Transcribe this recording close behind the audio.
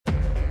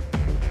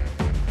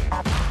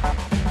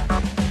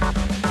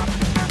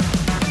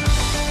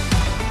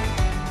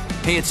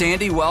Hey, it's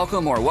Andy.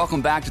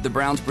 Welcome back to the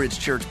Brownsbridge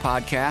Church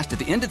podcast. At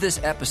the end of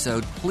this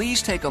episode,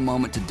 please take a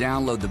moment to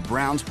download the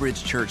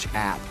Brownsbridge Church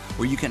app,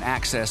 where you can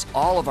access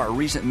all of our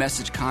recent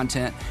message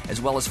content, as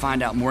well as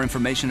find out more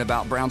information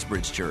about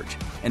Brownsbridge Church.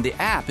 And the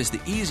app is the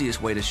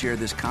easiest way to share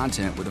this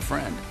content with a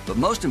friend. But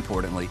most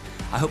importantly,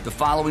 I hope the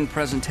following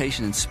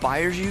presentation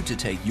inspires you to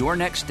take your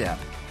next step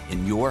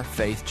in your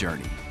faith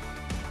journey.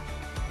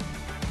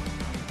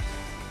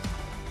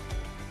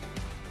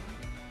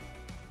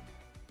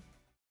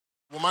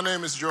 Well, my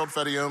name is Gerald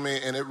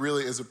Fediomi, and it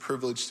really is a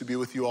privilege to be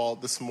with you all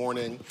this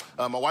morning.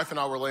 My wife and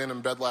I were laying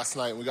in bed last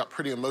night, and we got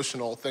pretty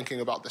emotional thinking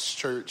about this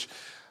church.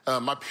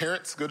 My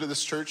parents go to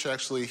this church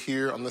actually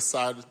here on this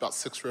side, about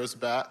 6 rows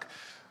back.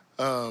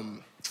 I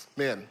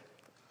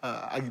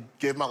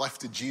gave my life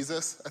to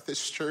Jesus at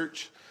this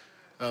church.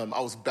 I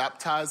was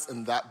baptized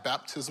in that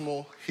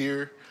baptismal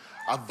here.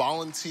 I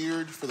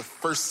volunteered for the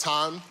first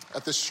time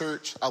at this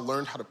church. I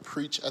learned how to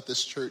preach at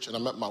this church, and I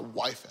met my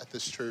wife at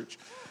this church.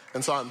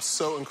 And so I'm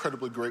so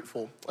incredibly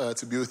grateful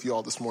to be with you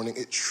all this morning.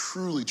 It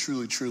truly,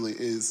 truly, truly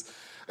is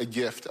a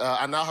gift.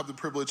 I now have the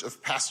privilege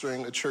of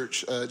pastoring a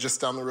church just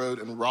down the road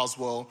in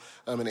Roswell,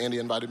 and Andy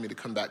invited me to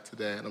come back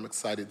today, and I'm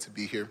excited to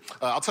be here.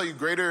 I'll tell you,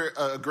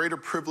 a greater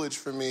privilege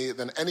for me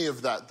than any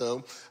of that,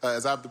 though,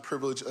 is I have the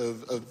privilege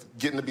of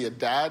getting to be a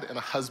dad and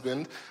a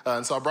husband.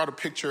 And so I brought a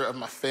picture of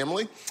my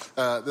family.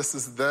 This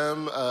is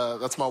them.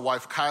 That's my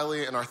wife,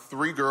 Kylie, and our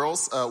 3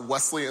 girls,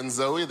 Wesley and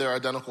Zoe. They're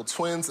identical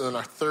twins. And then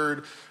our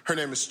third, her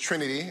name is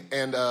Trinity.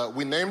 And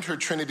we named her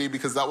Trinity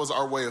because that was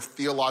our way of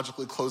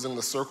theologically closing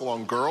the circle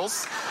on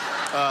girls.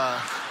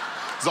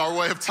 It's our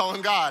way of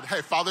telling God,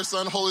 hey, Father,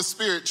 Son, Holy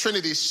Spirit,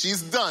 Trinity,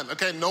 she's done.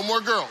 Okay, no more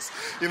girls,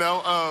 you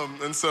know?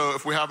 And so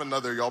if we have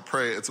another, y'all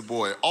pray it's a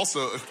boy.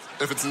 Also,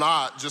 if it's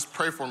not, just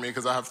pray for me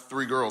because I have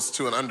 3 girls,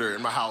 2 and under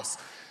in my house.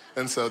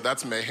 And so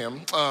that's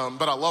mayhem.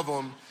 But I love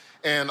them.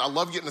 And I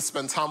love getting to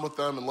spend time with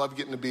them and love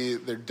getting to be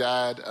their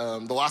dad.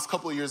 The last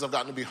couple of years, I've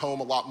gotten to be home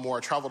a lot more.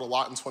 I traveled a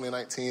lot in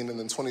 2019, and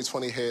then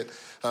 2020 hit.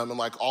 And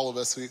like all of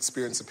us, we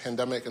experienced a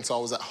pandemic. And so I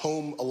was at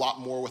home a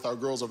lot more with our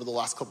girls over the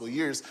last couple of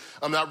years.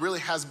 That really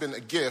has been a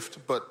gift.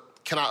 But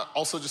can I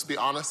also just be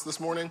honest this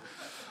morning?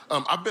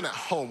 I've been at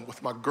home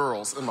with my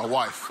girls and my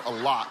wife a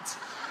lot.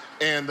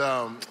 And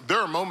there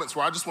are moments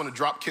where I just want to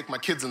drop kick my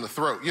kids in the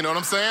throat. You know what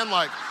I'm saying?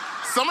 Like,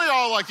 some of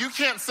y'all are like, you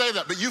can't say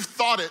that, but you've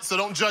thought it, so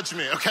don't judge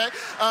me, okay?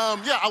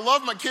 I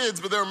love my kids,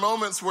 but there are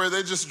moments where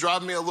they just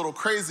drive me a little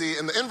crazy.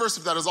 And the inverse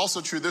of that is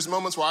also true. There's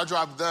moments where I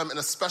drive them, and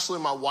especially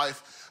my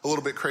wife, a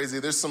little bit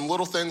crazy. There's some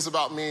little things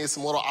about me,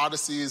 some little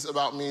odysseys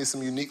about me,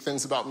 some unique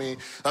things about me,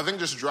 I think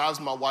just drives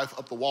my wife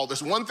up the wall.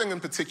 There's one thing in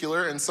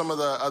particular, and some of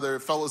the other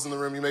fellows in the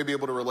room, you may be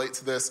able to relate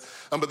to this,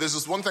 but there's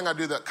just one thing I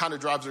do that kind of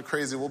drives her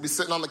crazy. We'll be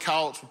sitting on the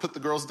couch, we'll put the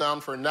girls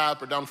down for a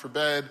nap or down for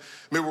bed,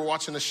 maybe we're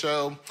watching a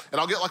show, and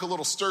I'll get like a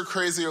little stir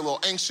crazy or a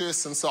little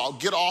anxious, and so I'll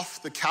get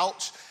off the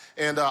couch,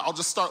 and I'll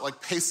just start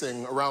like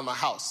pacing around my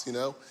house, you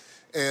know?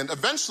 And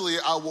eventually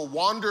I will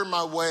wander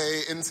my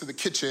way into the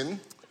kitchen,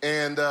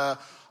 and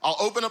I'll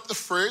open up the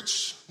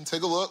fridge and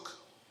take a look.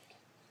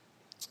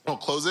 I'll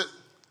close it.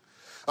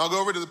 I'll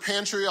go over to the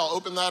pantry. I'll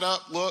open that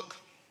up, look.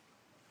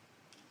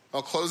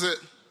 I'll close it.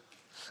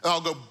 And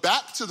I'll go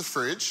back to the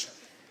fridge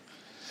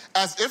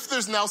as if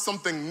there's now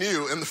something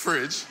new in the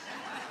fridge.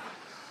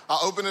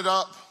 I'll open it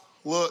up,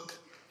 look.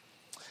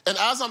 And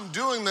as I'm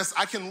doing this,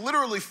 I can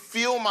literally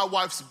feel my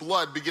wife's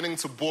blood beginning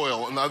to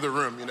boil in the other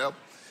room, you know?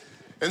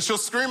 And she'll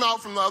scream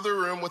out from the other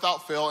room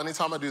without fail.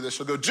 Anytime I do this,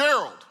 she'll go,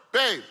 Gerald,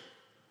 babe,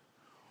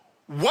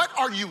 what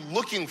are you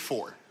looking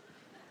for?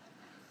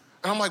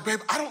 And I'm like,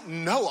 babe, I don't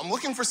know. I'm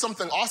looking for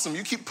something awesome.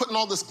 You keep putting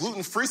all this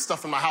gluten-free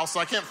stuff in my house, so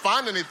I can't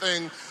find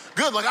anything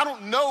good. Like, I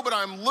don't know, but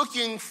I'm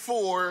looking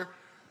for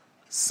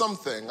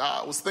something.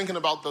 I was thinking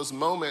about those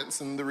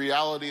moments and the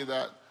reality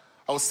that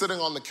I was sitting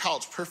on the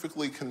couch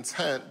perfectly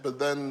content, but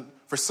then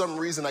for some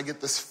reason I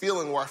get this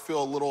feeling where I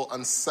feel a little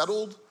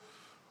unsettled,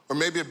 or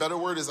maybe a better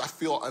word is I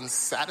feel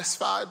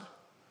unsatisfied.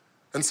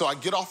 And so I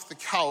get off the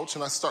couch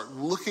and I start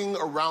looking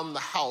around the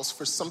house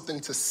for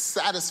something to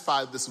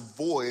satisfy this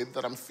void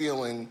that I'm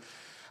feeling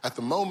at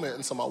the moment.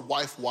 And so my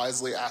wife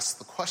wisely asks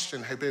the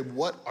question, hey babe,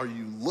 what are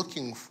you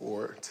looking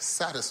for to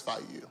satisfy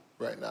you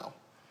right now?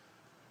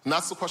 And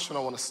that's the question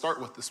I want to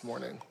start with this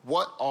morning.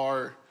 What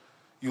are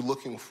you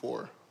looking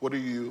for? What are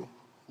you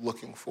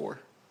looking for?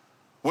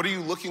 What are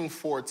you looking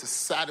for to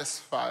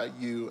satisfy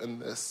you in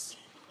this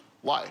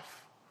life?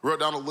 I wrote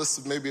down a list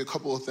of maybe a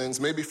couple of things.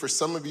 Maybe for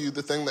some of you,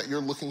 the thing that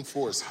you're looking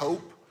for is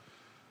hope.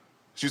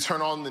 As you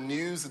turn on the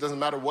news, it doesn't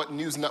matter what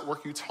news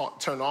network you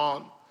turn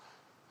on.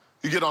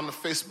 You get on the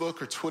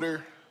Facebook or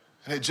Twitter,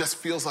 and it just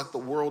feels like the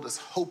world is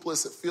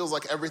hopeless. It feels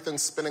like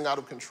everything's spinning out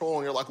of control,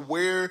 and you're like,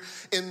 where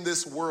in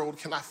this world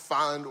can I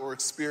find or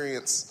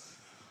experience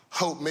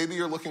hope? Maybe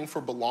you're looking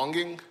for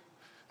belonging.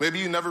 Maybe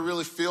you never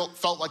really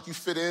felt like you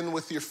fit in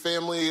with your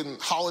family,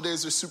 and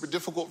holidays are super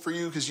difficult for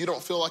you because you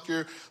don't feel like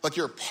you're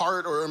a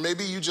part, or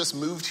maybe you just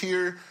moved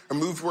here or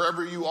moved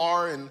wherever you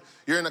are and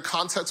you're in a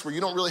context where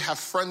you don't really have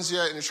friends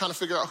yet and you're trying to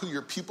figure out who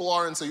your people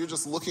are, and so you're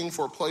just looking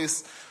for a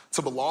place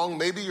to belong.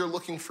 Maybe you're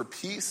looking for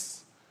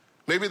peace.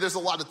 Maybe there's a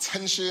lot of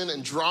tension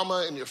and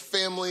drama in your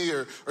family,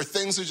 or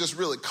things are just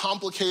really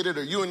complicated,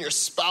 or you and your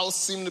spouse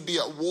seem to be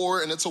at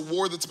war, and it's a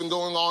war that's been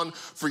going on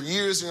for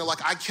years, and you're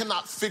like, I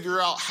cannot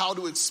figure out how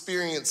to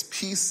experience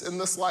peace in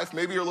this life.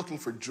 Maybe you're looking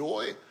for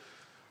joy.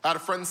 I had a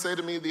friend say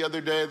to me the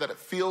other day that it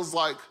feels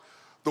like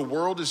the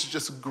world is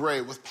just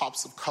gray with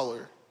pops of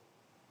color,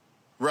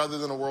 rather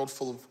than a world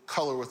full of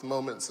color with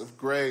moments of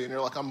gray. And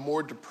you're like, I'm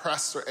more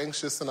depressed or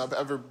anxious than I've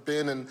ever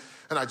been, and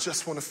I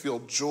just want to feel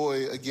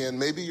joy again.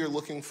 Maybe you're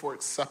looking for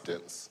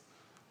acceptance,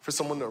 for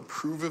someone to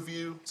approve of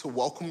you, to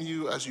welcome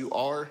you as you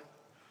are.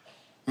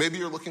 Maybe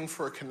you're looking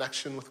for a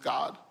connection with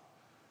God,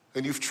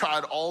 and you've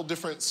tried all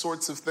different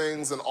sorts of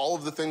things, and all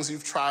of the things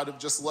you've tried have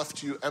just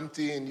left you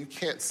empty, and you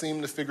can't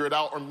seem to figure it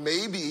out. Or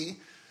maybe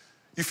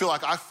you feel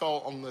like I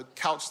felt on the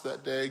couch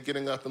that day,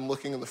 getting up and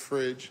looking in the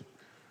fridge.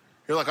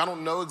 You're like, I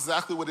don't know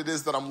exactly what it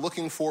is that I'm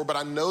looking for, but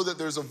I know that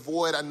there's a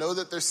void. I know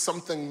that there's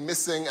something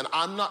missing, and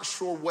I'm not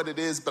sure what it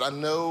is, but I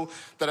know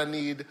that I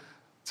need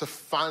to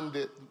find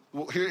it.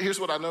 Well, here's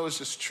what I know is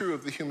just true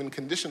of the human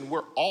condition.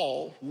 We're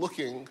all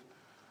looking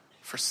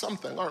for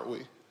something, aren't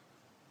we?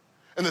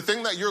 And the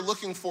thing that you're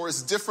looking for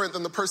is different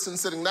than the person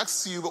sitting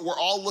next to you, but we're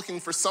all looking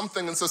for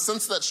something. And so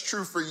since that's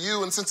true for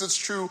you, and since it's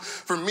true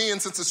for me, and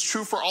since it's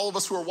true for all of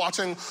us who are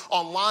watching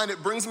online,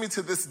 it brings me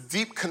to this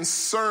deep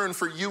concern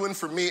for you and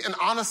for me, and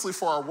honestly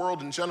for our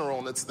world in general,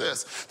 and it's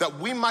this, that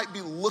we might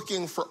be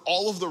looking for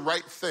all of the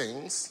right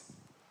things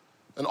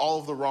in all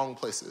of the wrong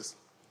places.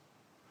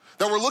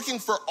 That we're looking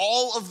for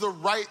all of the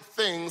right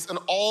things in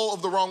all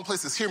of the wrong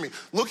places. Hear me.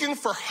 Looking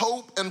for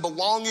hope and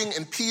belonging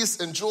and peace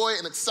and joy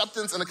and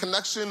acceptance and a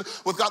connection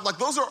with God. Like,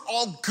 those are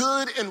all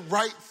good and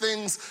right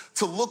things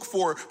to look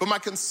for. But my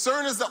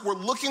concern is that we're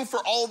looking for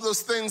all of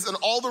those things in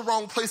all the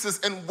wrong places.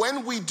 And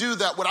when we do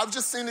that, what I've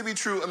just seen to be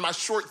true in my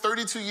short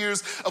 32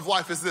 years of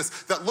life is this,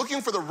 that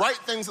looking for the right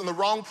things in the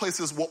wrong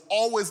places will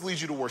always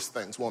lead you to worse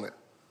things, won't it?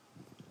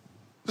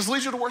 Just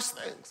lead you to worse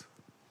things.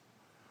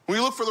 When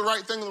you look for the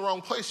right thing in the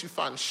wrong place, you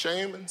find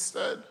shame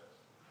instead.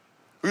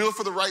 When you look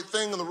for the right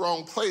thing in the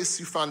wrong place,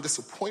 you find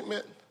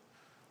disappointment,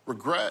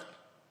 regret,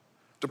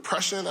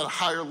 depression at a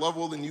higher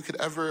level than you could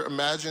ever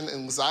imagine,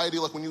 anxiety.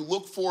 Like, when you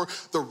look for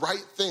the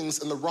right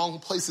things in the wrong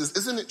places,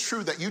 isn't it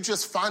true that you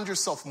just find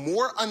yourself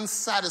more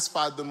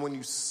unsatisfied than when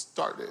you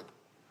started?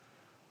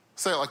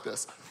 Say it like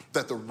this,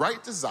 that the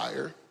right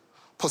desire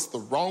plus the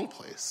wrong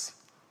place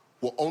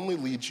will only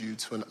lead you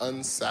to an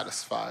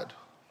unsatisfied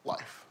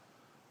life.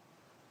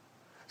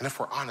 And if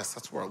we're honest,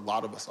 that's where a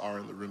lot of us are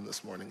in the room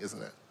this morning,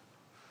 isn't it?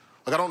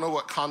 Like, I don't know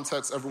what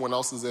context everyone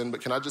else is in, but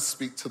can I just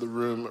speak to the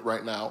room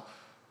right now?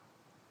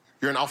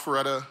 You're in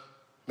Alpharetta,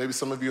 maybe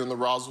some of you in the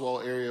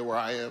Roswell area where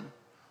I am.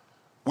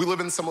 We live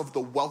in some of the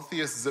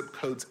wealthiest zip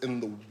codes in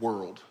the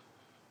world.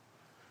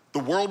 The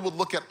world would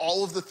look at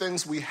all of the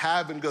things we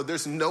have and go,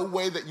 there's no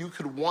way that you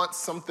could want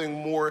something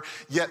more,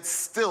 yet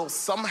still,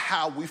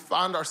 somehow we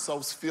find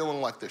ourselves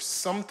feeling like there's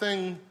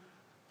something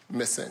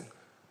missing.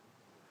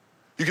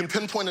 You can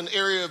pinpoint an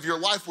area of your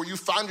life where you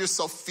find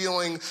yourself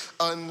feeling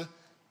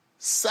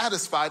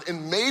unsatisfied,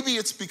 and maybe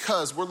it's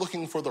because we're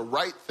looking for the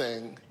right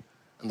thing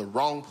in the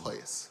wrong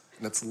place,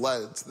 and it's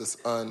led to this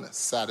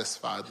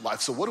unsatisfied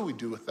life. So what do we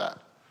do with that?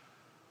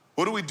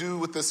 What do we do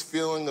with this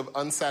feeling of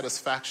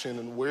unsatisfaction,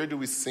 and where do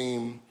we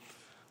seem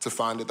to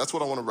find it? That's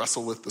what I want to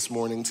wrestle with this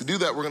morning. To do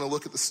that, we're going to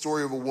look at the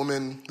story of a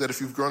woman that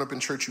if you've grown up in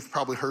church, you've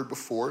probably heard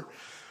before.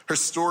 Her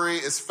story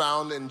is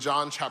found in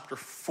John chapter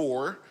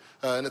 4.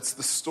 And it's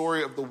the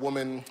story of the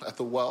woman at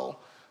the well.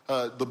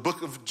 The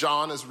book of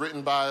John is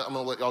written by, I'm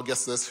going to let y'all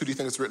guess this. Who do you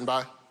think it's written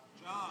by?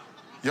 John.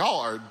 Y'all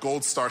are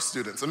Gold Star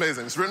students.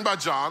 Amazing. It's written by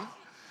John.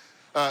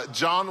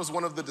 John was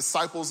one of the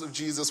disciples of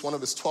Jesus, one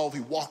of his 12. He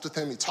walked with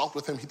him. He talked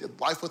with him. He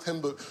did life with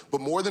him. But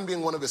more than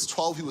being one of his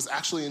 12, he was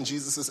actually in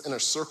Jesus' inner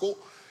circle.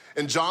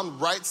 And John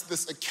writes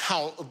this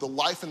account of the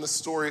life and the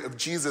story of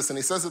Jesus. And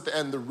he says at the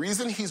end, the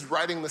reason he's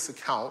writing this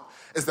account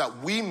is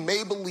that we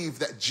may believe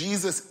that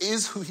Jesus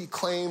is who he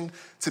claimed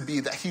to be,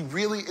 that he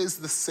really is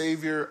the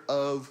Savior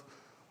of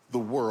the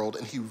world,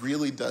 and he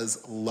really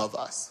does love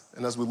us.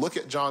 And as we look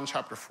at John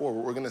chapter 4,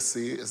 what we're going to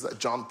see is that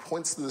John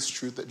points to this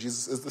truth that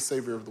Jesus is the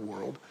Savior of the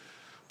world.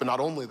 But not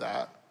only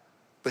that,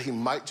 but he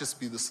might just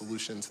be the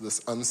solution to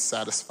this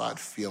unsatisfied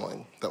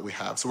feeling that we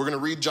have. So we're going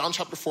to read John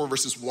chapter 4,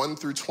 verses 1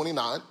 through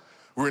 29.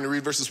 We're going to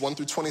read verses 1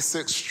 through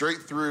 26, straight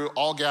through,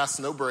 all gas,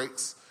 no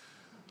brakes.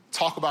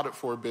 Talk about it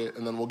for a bit,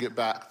 and then we'll get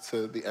back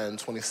to the end,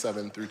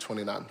 27 through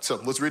 29. So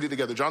let's read it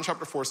together. John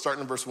chapter 4,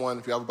 starting in verse 1.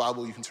 If you have a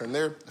Bible, you can turn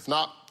there. If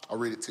not, I'll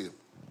read it to you.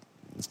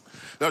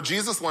 Now,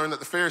 Jesus learned that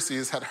the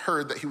Pharisees had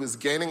heard that he was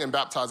gaining and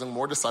baptizing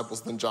more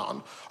disciples than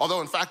John, although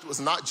in fact it was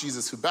not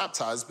Jesus who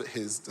baptized, but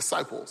his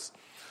disciples.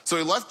 So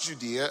he left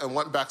Judea and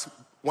went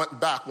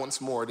back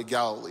once more to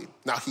Galilee.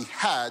 Now he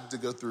had to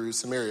go through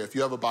Samaria. If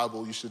you have a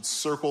Bible, you should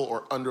circle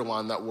or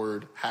underline that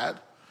word had.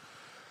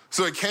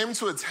 So he came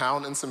to a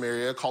town in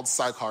Samaria called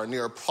Sychar,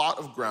 near a plot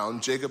of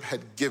ground Jacob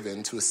had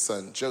given to his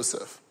son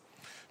Joseph.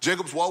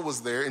 Jacob's well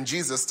was there, and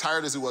Jesus,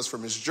 tired as he was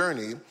from his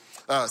journey,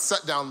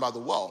 sat down by the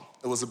well.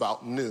 It was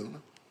about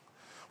noon.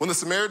 When the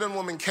Samaritan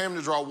woman came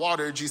to draw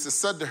water, Jesus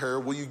said to her,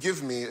 "Will you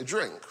give me a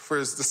drink?" For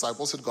his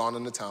disciples had gone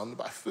into town to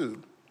buy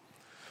food.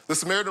 The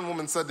Samaritan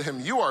woman said to him,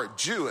 "You are a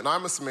Jew, and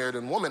I'm a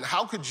Samaritan woman.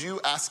 How could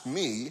you ask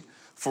me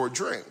for a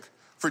drink?"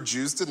 For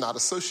Jews did not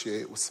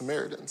associate with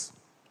Samaritans.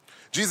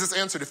 Jesus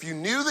answered, "If you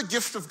knew the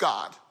gift of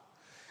God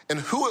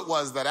and who it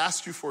was that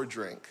asked you for a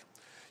drink,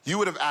 you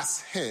would have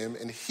asked him,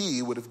 and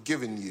he would have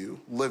given you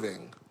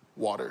living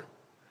water."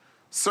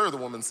 "Sir," the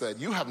woman said,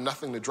 "you have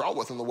nothing to draw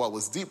with, and the well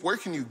is deep. Where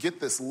can you get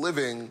this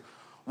living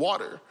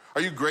water?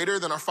 Are you greater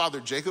than our father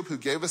Jacob, who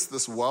gave us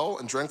this well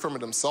and drank from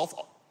it himself,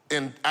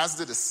 and as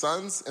did his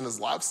sons and his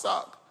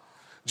livestock?"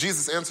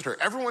 Jesus answered her,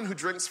 "Everyone who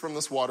drinks from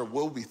this water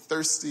will be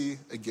thirsty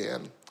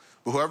again,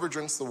 but whoever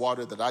drinks the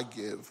water that I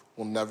give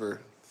will never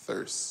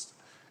thirst.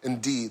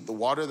 Indeed, the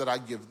water that I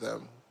give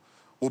them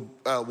will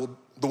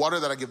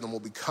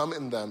become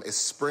in them a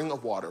spring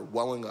of water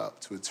welling up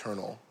to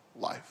eternal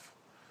life."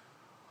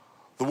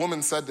 The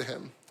woman said to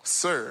him,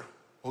 "Sir,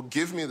 well,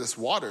 give me this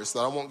water so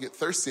that I won't get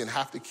thirsty and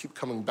have to keep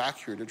coming back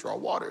here to draw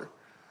water."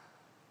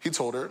 He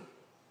told her,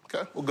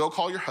 "Okay, well, go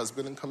call your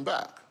husband and come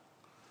back."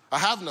 "I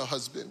have no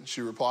husband,"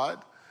 she replied.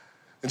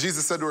 And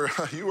Jesus said to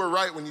her, "You were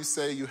right when you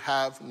say you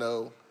have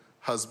no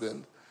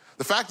husband.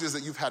 The fact is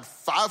that you've had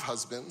 5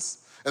 husbands,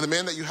 and the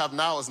man that you have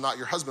now is not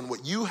your husband.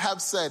 What you have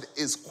said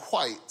is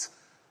quite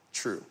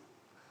true."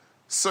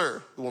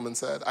 "Sir," the woman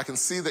said, "I can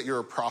see that you're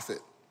a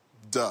prophet."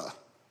 Duh.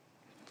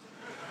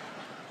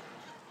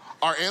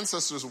 "Our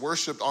ancestors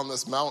worshiped on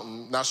this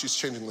mountain." Now she's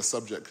changing the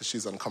subject because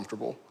she's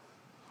uncomfortable.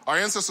 "Our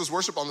ancestors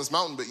worshiped on this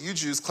mountain, but you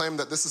Jews claim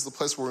that this is the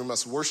place where we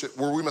must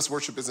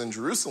worship is in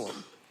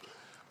Jerusalem."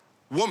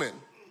 Woman,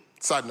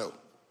 side note,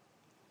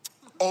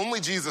 only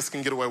Jesus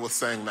can get away with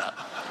saying that.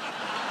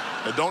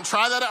 Now, don't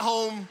try that at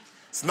home.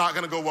 It's not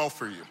going to go well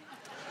for you.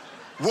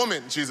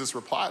 "Woman," Jesus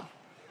replied,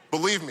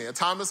 "believe me, a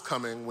time is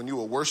coming when you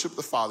will worship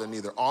the Father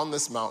neither on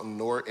this mountain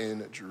nor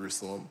in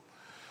Jerusalem.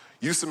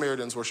 You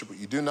Samaritans worship what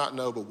you do not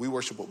know, but we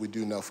worship what we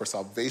do know, for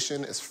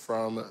salvation is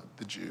from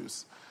the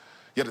Jews.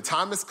 Yet a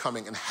time is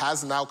coming and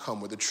has now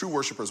come where the true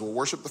worshipers will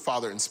worship the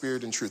Father in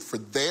spirit and truth, for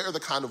they are the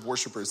kind of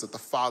worshipers that the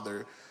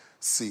Father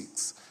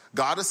seeks.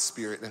 God is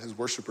spirit, and his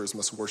worshipers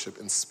must worship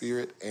in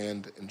spirit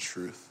and in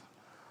truth."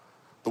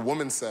 The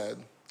woman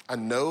said, "I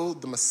know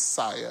the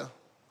Messiah,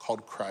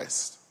 called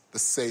Christ, the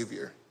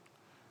Savior,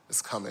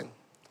 is coming.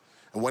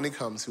 And when he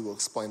comes, he will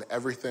explain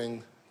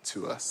everything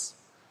to us."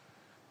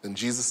 Then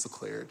Jesus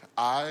declared,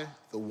 "I,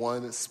 the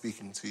one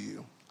speaking to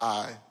you,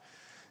 I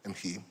am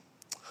he."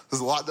 There's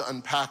a lot to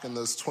unpack in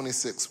those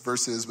 26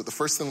 verses, but the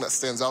first thing that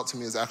stands out to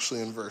me is actually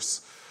in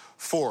verse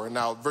 4.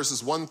 Now,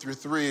 verses 1 through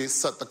 3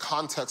 set the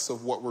context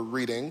of what we're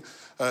reading.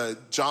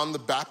 John the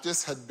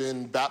Baptist had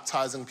been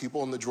baptizing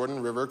people in the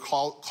Jordan River,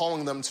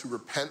 calling them to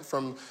repent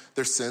from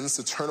their sins,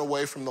 to turn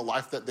away from the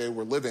life that they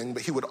were living.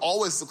 But he would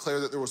always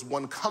declare that there was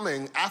one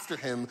coming after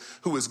him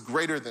who was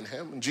greater than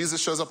him. And Jesus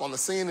shows up on the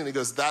scene and he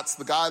goes, "That's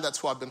the guy, that's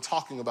who I've been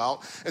talking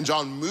about." And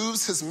John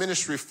moves his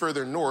ministry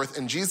further north,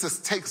 and Jesus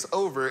takes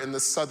over in the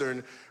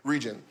southern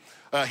region.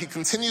 He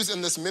continues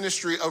in this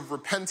ministry of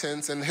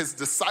repentance, and his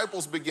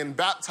disciples begin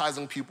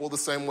baptizing people the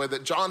same way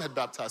that John had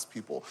baptized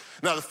people.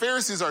 Now, the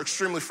Pharisees are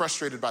extremely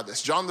frustrated by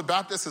this. John the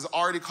Baptist has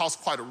already caused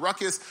quite a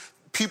ruckus.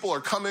 People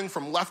are coming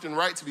from left and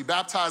right to be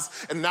baptized,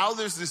 and now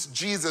there's this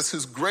Jesus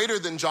who's greater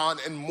than John,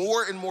 and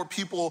more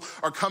people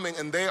are coming,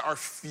 and they are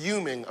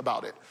fuming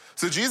about it.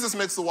 So Jesus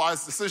makes the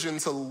wise decision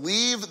to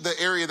leave the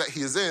area that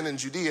he is in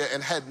Judea,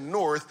 and head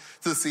north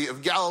to the Sea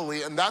of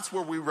Galilee, and that's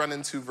where we run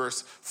into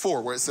verse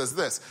 4, where it says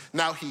this: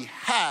 "Now he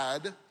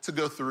had to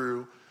go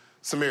through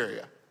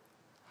Samaria."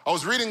 I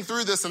was reading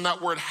through this, and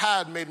that word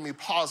 "had" made me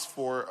pause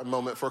for a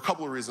moment for a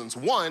couple of reasons.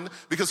 One,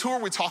 because who are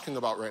we talking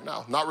about right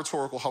now? Not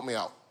rhetorical, help me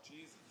out.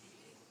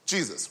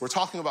 Jesus. We're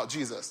talking about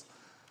Jesus,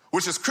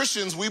 which as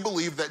Christians, we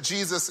believe that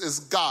Jesus is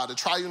God, a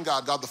triune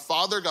God, God the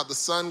Father, God the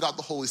Son, God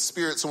the Holy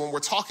Spirit. So when we're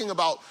talking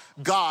about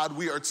God,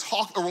 when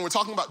we're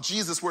talking about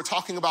Jesus, we're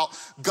talking about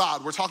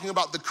God. We're talking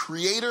about the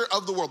creator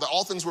of the world, that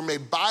all things were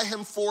made by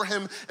him, for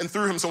him, and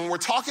through him. So when we're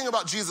talking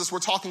about Jesus, we're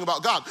talking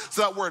about God.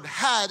 So that word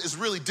 "had" is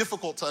really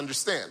difficult to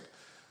understand,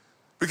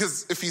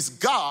 because if he's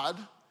God,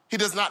 he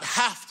does not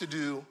have to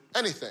do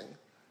anything.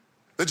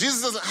 That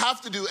Jesus doesn't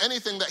have to do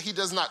anything that he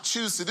does not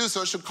choose to do.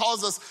 So it should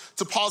cause us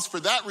to pause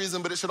for that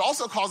reason, but it should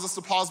also cause us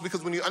to pause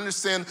because when you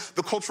understand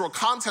the cultural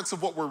context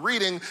of what we're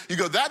reading, you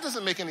go, that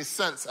doesn't make any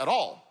sense at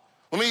all.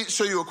 Let me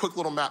show you a quick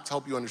little map to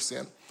help you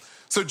understand.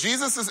 So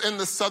Jesus is in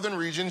the southern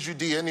region,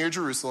 Judea, near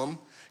Jerusalem.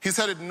 He's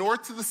headed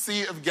north to the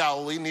Sea of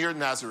Galilee, near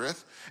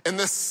Nazareth. And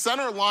this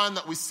center line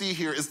that we see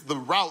here is the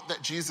route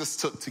that Jesus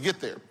took to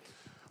get there,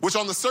 which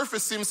on the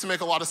surface seems to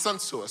make a lot of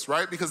sense to us,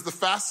 right? Because the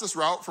fastest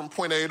route from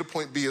point A to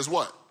point B is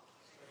what?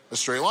 A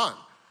straight line.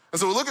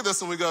 And so we look at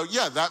this and we go,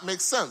 yeah, that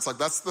makes sense. Like,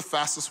 that's the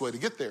fastest way to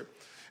get there.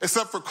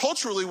 Except for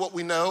culturally, what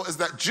we know is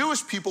that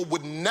Jewish people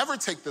would never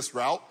take this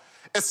route,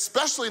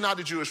 especially not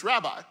a Jewish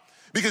rabbi,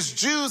 because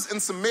Jews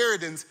and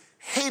Samaritans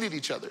hated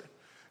each other.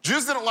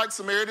 Jews didn't like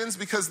Samaritans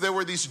because there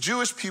were these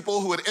Jewish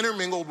people who had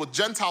intermingled with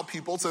Gentile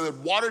people, so they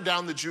watered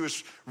down the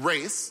Jewish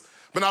race.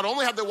 But not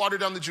only had they watered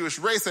down the Jewish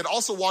race, they'd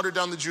also watered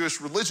down the Jewish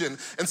religion.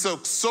 And so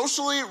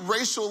socially,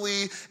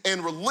 racially,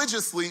 and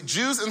religiously,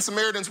 Jews and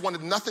Samaritans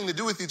wanted nothing to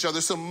do with each other.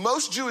 So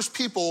most Jewish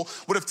people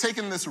would have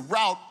taken this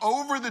route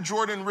over the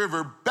Jordan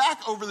River,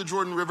 back over the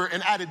Jordan River,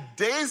 and added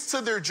days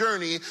to their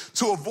journey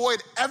to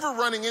avoid ever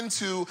running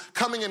into,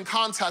 coming in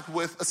contact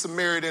with a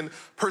Samaritan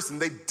person.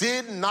 They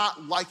did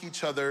not like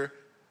each other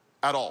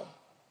at all.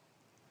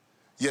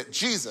 Yet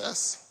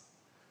Jesus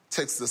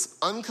takes this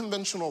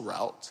unconventional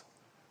route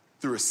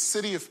through a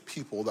city of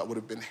people that would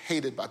have been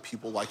hated by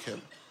people like him.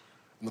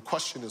 And the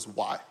question is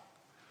why?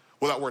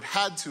 Well, that word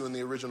had to in the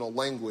original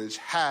language,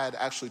 had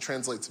actually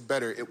translates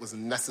better, it was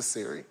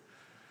necessary.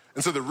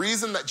 And so the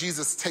reason that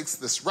Jesus takes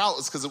this route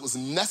is because it was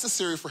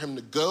necessary for him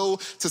to go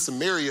to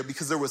Samaria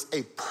because there was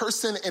a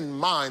person in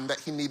mind that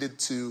he needed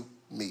to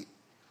meet.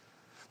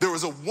 There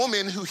was a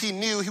woman who he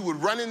knew he would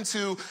run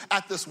into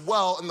at this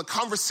well, and the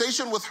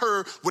conversation with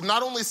her would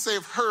not only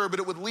save her, but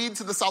it would lead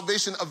to the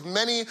salvation of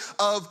many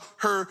of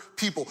her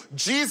people.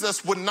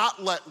 Jesus would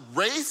not let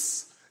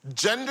race,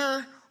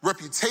 gender,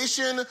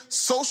 reputation,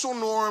 social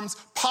norms,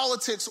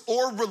 politics,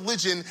 or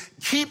religion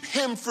keep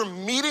him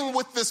from meeting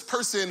with this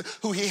person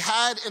who he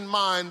had in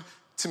mind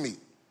to meet.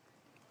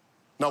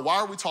 Now, why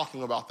are we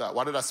talking about that?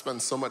 Why did I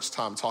spend so much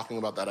time talking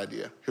about that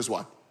idea? Here's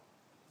why.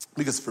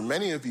 Because for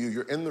many of you,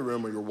 you're in the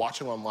room or you're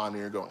watching online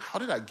and you're going, how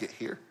did I get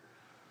here?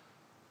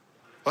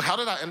 Like, how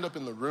did I end up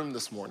in the room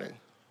this morning?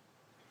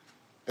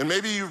 And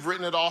maybe you've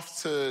written it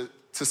off to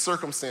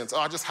circumstance. Oh,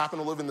 I just happen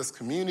to live in this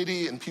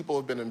community and people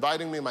have been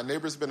inviting me. My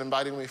neighbors have been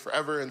inviting me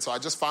forever. And so I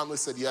just finally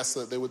said yes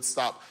so that they would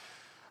stop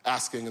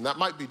asking. And that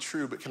might be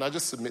true, but can I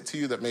just submit to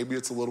you that maybe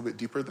it's a little bit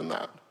deeper than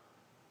that?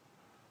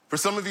 For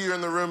some of you, you're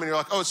in the room and you're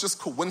like, oh, it's just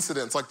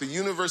coincidence. Like the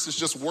universe is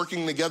just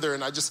working together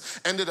and I just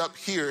ended up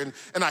here.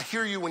 And I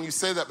hear you when you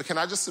say that, but can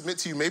I just submit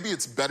to you, maybe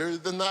it's better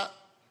than that?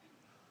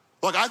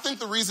 Like, I think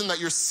the reason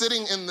that you're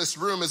sitting in this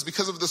room is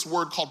because of this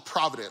word called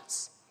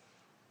providence.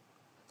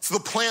 It's the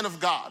plan of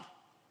God.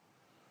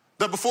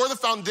 That before the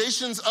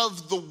foundations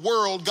of the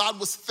world, God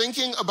was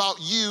thinking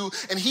about you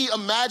and he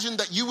imagined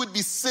that you would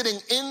be sitting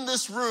in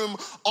this room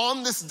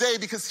on this day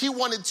because he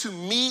wanted to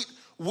meet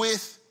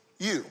with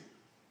you.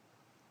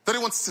 That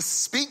he wants to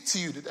speak to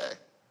you today.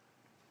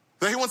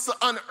 That he wants to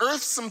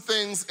unearth some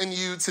things in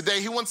you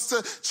today. He wants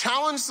to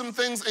challenge some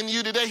things in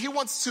you today. He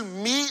wants to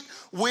meet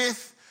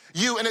with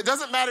you. And it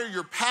doesn't matter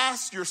your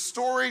past, your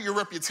story, your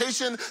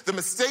reputation, the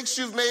mistakes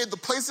you've made, the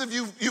places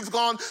you've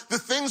gone, the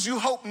things you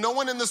hope no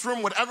one in this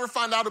room would ever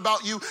find out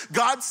about you.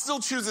 God still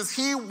chooses.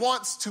 He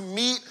wants to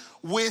meet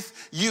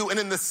with you. And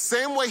in the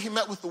same way he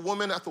met with the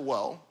woman at the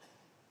well,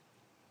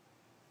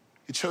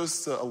 he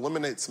chose to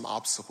eliminate some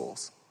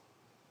obstacles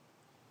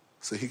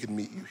so he could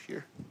meet you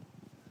here.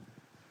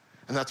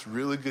 And that's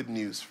really good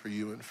news for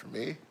you and for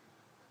me.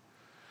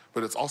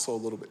 But it's also a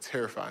little bit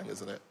terrifying,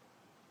 isn't it?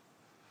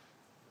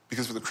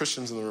 Because for the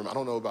Christians in the room, I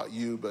don't know about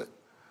you, but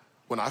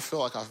when I feel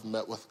like I've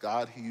met with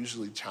God, he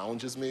usually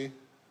challenges me.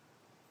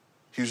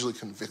 He usually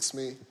convicts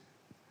me.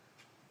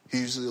 He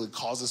usually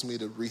causes me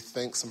to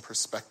rethink some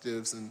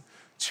perspectives and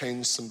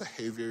change some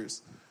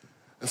behaviors.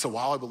 And so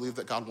while I believe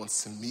that God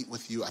wants to meet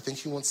with you, I think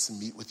he wants to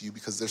meet with you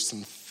because there's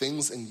some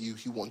things in you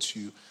he wants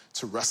you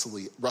to wrestle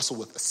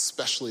with,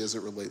 especially as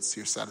it relates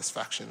to your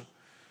satisfaction.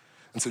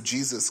 And so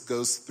Jesus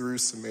goes through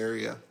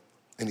Samaria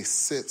and he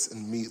sits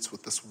and meets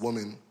with this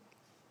woman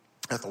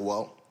at the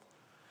well.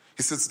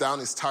 He sits down,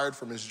 he's tired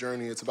from his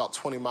journey. It's about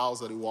 20 miles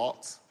that he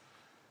walks.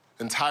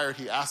 And tired,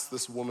 he asks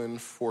this woman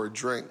for a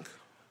drink.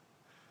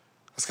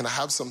 He goes, can I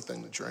have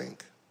something to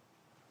drink?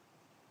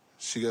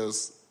 She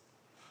goes,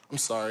 I'm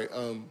sorry,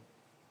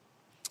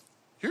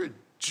 you're a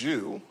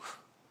Jew,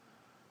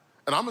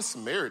 and I'm a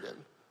Samaritan.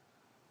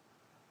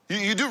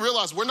 You do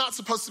realize we're not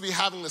supposed to be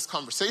having this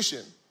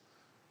conversation.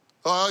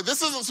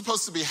 This isn't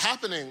supposed to be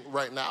happening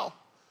right now.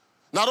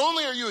 Not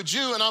only are you a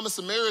Jew and I'm a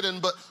Samaritan,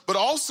 but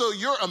also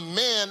you're a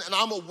man and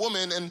I'm a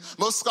woman. And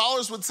most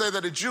scholars would say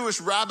that a Jewish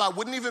rabbi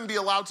wouldn't even be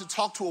allowed to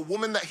talk to a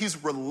woman that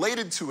he's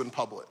related to in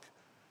public,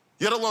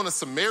 yet alone a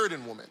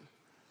Samaritan woman.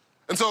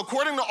 And so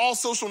according to all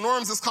social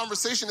norms, this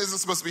conversation isn't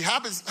supposed to be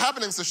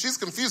happening, so she's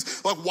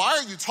confused. Like, why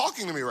are you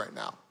talking to me right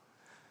now?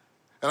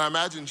 And I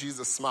imagine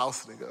Jesus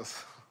smiles and he goes,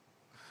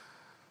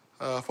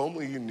 if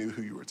only you knew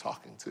who you were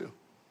talking to.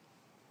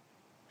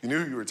 If you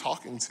knew who you were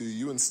talking to,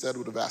 you instead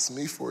would have asked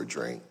me for a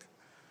drink,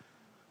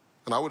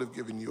 and I would have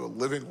given you a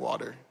living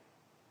water.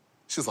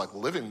 She's like,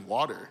 living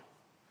water?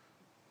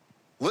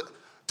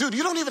 Dude,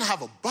 you don't even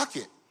have a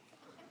bucket.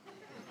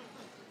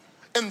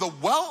 And the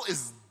well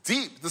is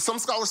deep. Some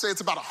scholars say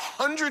it's about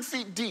 100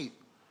 feet deep.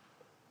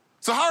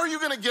 So how are you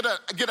going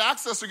to get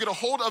access or get a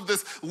hold of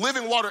this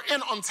living water?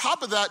 And on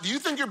top of that, do you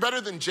think you're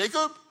better than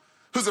Jacob,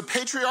 who's a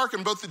patriarch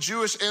in both the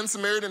Jewish and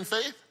Samaritan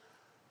faith?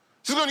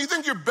 She's going, you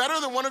think you're better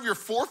than one of your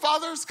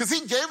forefathers? Because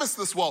he gave us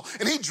this well,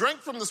 and he drank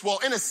from this well,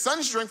 and his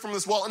sons drank from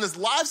this well, and his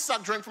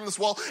livestock drank from this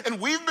well,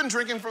 and we've been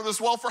drinking from this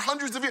well for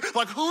hundreds of years.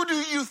 Like, who do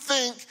you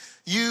think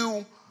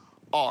you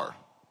are?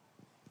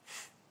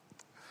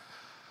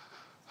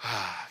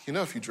 You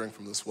know, if you drink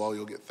from this well,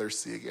 you'll get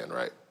thirsty again,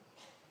 right?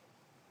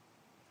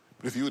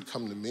 But if you would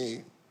come to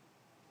me,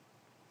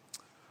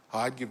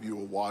 I'd give you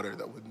a water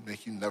that would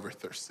make you never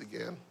thirst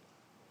again.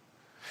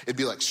 It'd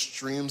be like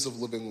streams of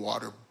living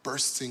water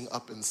bursting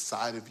up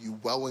inside of you,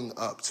 welling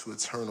up to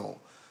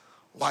eternal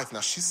life.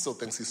 Now, she still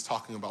thinks he's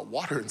talking about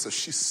water, and so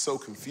she's so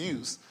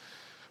confused.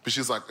 But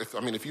she's like,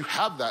 if you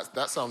have that,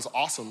 that sounds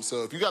awesome.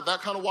 So if you got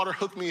that kind of water,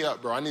 hook me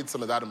up, bro. I need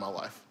some of that in my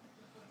life.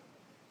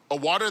 A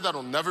water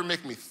that'll never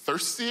make me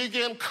thirsty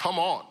again? Come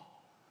on.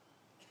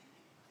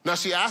 Now,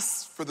 she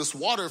asks for this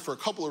water for a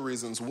couple of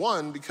reasons.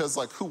 One, because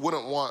who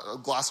wouldn't want a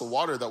glass of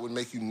water that would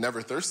make you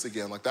never thirst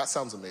again? That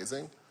sounds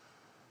amazing.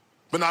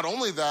 But not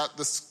only that,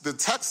 the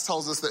text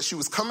tells us that she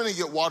was coming to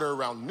get water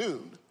around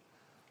noon,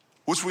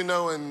 which we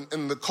know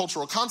in the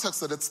cultural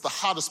context that it's the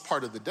hottest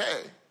part of the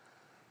day.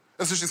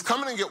 And so she's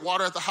coming to get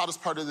water at the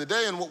hottest part of the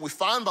day, and what we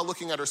find by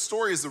looking at her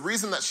story is the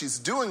reason that she's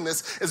doing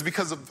this is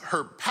because of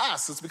her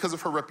past. It's because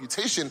of her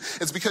reputation.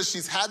 It's because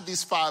she's had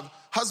these 5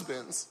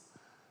 husbands.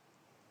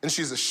 And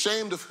she's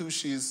ashamed of who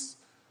she's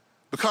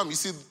become. You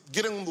see,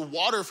 getting the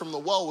water from the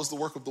well was the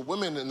work of the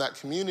women in that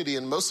community,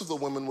 and most of the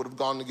women would have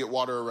gone to get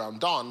water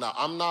around dawn. Now,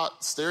 I'm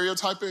not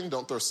stereotyping.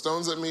 Don't throw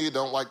stones at me.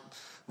 Don't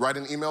write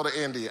an email to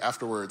Andy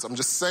afterwards. I'm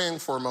just saying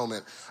for a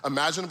moment,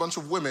 imagine a bunch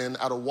of women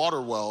at a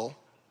water well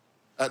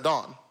at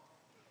dawn.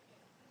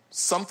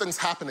 Something's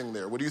happening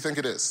there. What do you think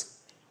it is?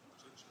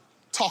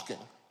 Talking.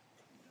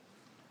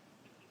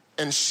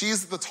 And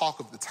she's the talk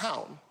of the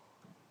town.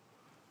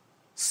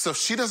 So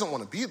she doesn't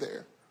want to be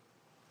there.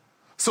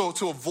 So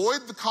to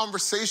avoid the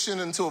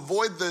conversation and to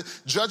avoid the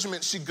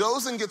judgment, she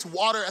goes and gets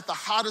water at the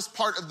hottest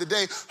part of the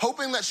day,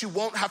 hoping that she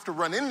won't have to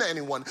run into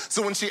anyone.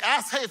 So when she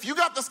asks, hey, if you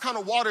got this kind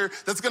of water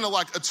that's going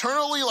to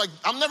eternally,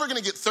 I'm never going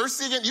to get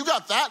thirsty again, you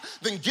got that?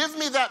 Then give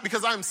me that,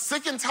 because I'm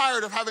sick and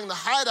tired of having to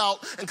hide out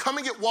and come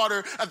and get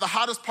water at the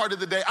hottest part of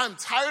the day. I'm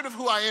tired of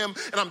who I am,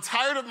 and I'm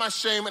tired of my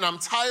shame, and I'm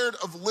tired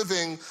of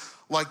living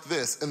like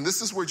this. And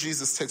this is where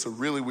Jesus takes a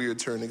really weird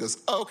turn. He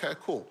goes, oh, okay,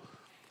 cool.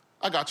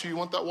 I got you. You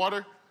want that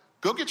water?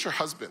 Go get your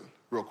husband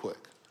real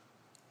quick.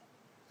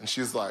 And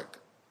she's like,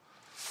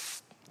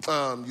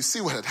 you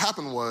see, what had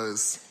happened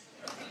was,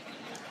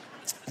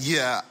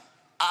 yeah,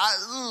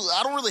 I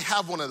don't really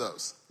have one of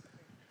those.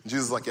 And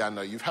Jesus is like, yeah, I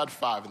know. You've had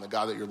 5, and the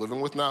guy that you're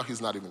living with now, he's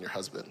not even your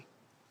husband.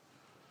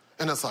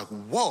 And it's like,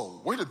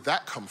 whoa, where did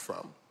that come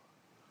from?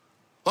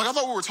 I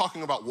thought we were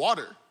talking about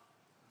water.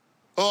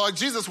 Oh,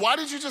 Jesus, why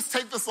did you just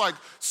take this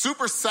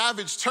super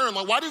savage turn?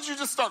 Why did you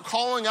just start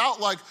calling out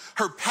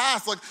her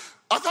past?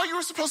 I thought you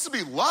were supposed to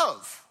be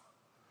love.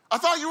 I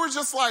thought you were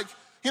just wearing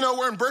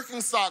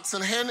Birkenstocks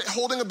and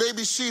holding a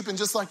baby sheep and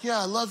just yeah,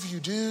 I love you,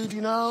 dude,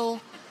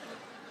 Well,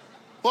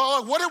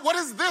 what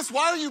is this?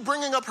 Why are you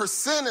bringing up her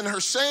sin and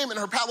her shame and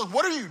her past?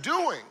 What are you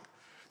doing?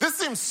 This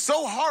seems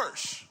so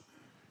harsh.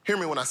 Hear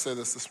me when I say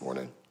this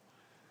morning.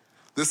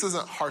 This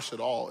isn't harsh at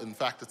all. In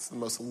fact, it's the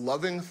most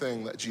loving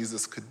thing that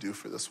Jesus could do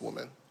for this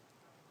woman.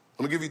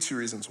 Let me give you 2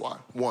 reasons why.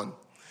 1,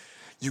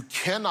 you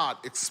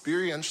cannot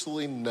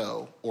experientially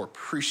know or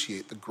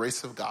appreciate the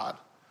grace of God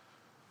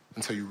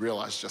until you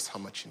realize just how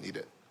much you need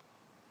it.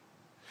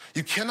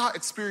 You cannot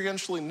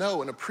experientially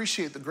know and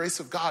appreciate the grace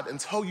of God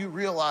until you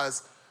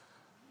realize,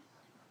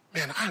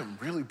 man, I am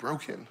really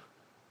broken.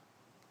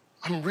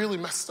 I'm really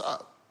messed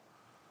up.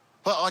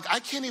 I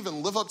can't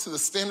even live up to the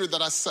standard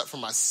that I set for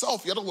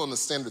myself, yet alone the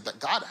standard that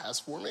God has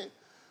for me.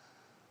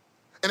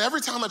 And every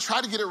time I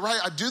try to get it right,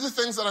 I do the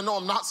things that I know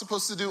I'm not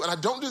supposed to do, and I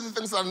don't do the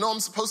things that I know I'm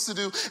supposed to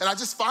do, and I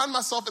just find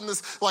myself in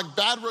this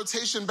bad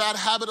rotation, bad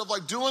habit of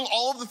doing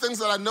all of the things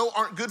that I know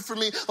aren't good for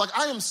me.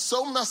 I am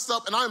so messed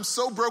up, and I am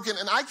so broken,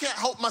 and I can't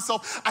help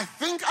myself. I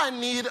think I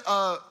need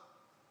a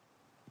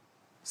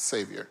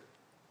savior.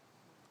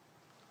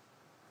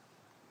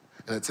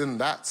 And it's in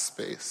that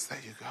space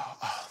that you go,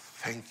 oh,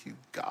 thank you,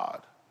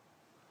 God,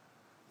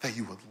 that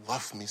you would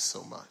love me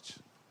so much,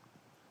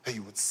 that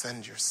you would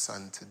send your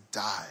son to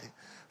die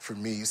for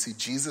me. You see,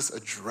 Jesus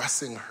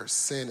addressing her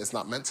sin is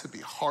not meant to be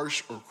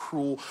harsh or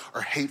cruel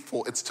or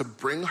hateful. It's to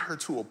bring her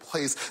to a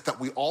place that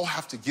we all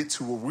have to get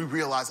to, where we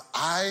realize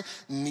I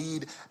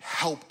need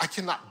help. I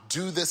cannot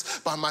do this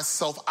by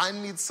myself. I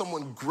need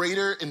someone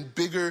greater and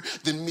bigger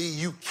than me.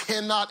 You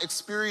cannot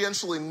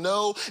experientially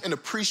know and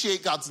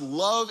appreciate God's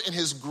love and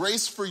his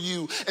grace for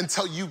you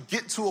until you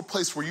get to a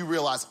place where you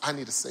realize I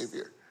need a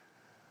savior.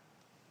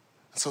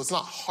 So it's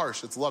not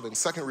harsh, it's loving.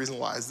 Second reason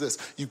why is this: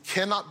 you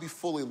cannot be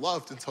fully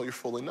loved until you're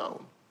fully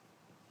known.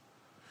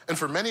 And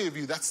for many of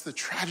you, that's the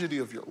tragedy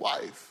of your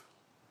life,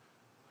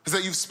 is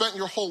that you've spent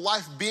your whole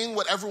life being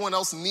what everyone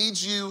else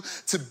needs you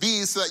to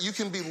be so that you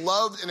can be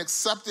loved and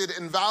accepted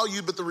and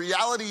valued. But the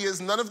reality is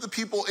none of the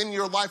people in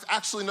your life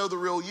actually know the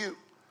real you.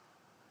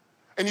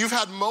 And you've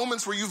had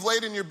moments where you've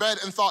laid in your bed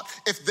and thought,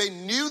 if they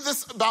knew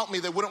this about me,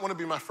 they wouldn't want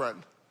to be my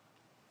friend.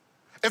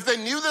 If they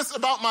knew this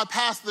about my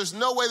past, there's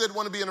no way they'd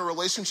want to be in a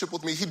relationship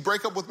with me. He'd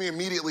break up with me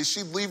immediately.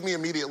 She'd leave me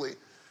immediately.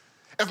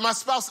 If my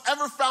spouse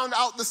ever found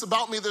out this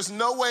about me, there's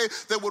no way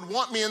they would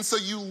want me. And so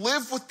you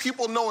live with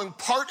people knowing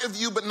part of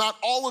you, but not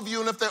all of you.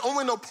 And if they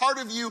only know part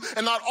of you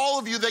and not all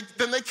of you,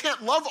 then they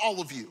can't love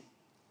all of you.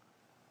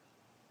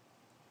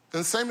 And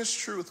the same is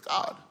true with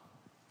God.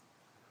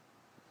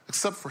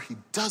 except for he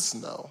does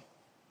know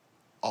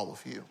all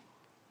of you.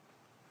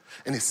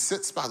 And he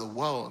sits by the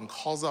well and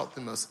calls out the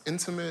most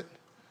intimate,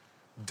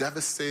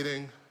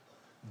 devastating,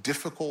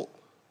 difficult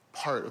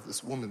part of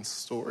this woman's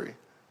story.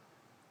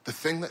 The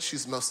thing that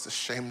she's most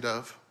ashamed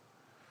of,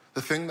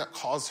 the thing that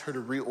caused her to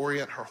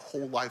reorient her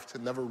whole life to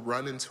never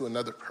run into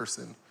another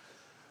person.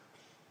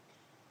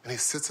 And he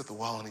sits at the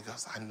well and he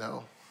goes, I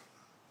know.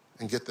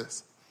 And get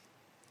this,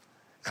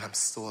 and I'm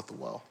still at the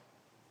well.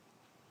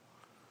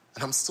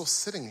 And I'm still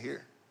sitting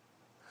here.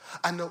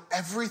 I know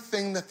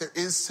everything that there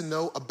is to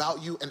know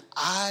about you, and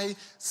I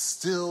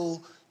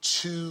still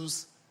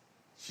choose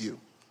you.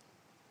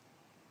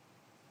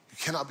 You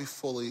cannot be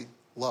fully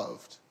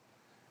loved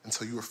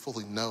until you are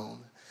fully known.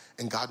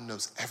 And God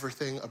knows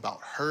everything about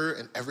her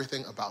and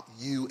everything about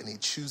you, and he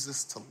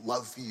chooses to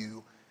love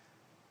you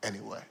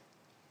anyway.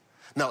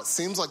 Now, it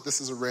seems like this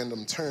is a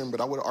random term,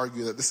 but I would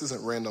argue that this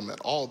isn't random at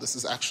all. This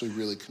is actually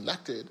really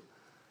connected.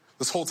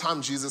 This whole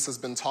time, Jesus has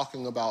been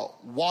talking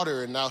about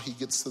water, and now he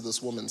gets to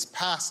this woman's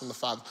past and the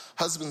 5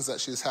 husbands that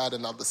she's had,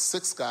 and now the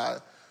 6th guy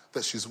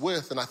that she's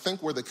with. And I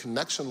think where the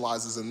connection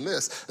lies is in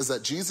this, is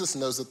that Jesus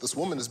knows that this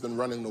woman has been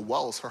running the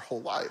wells her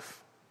whole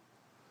life.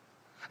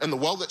 And the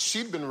well that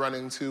she'd been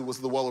running to was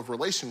the well of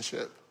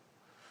relationship.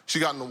 She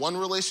got into one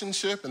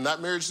relationship, and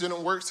that marriage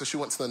didn't work, so she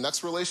went to the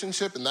next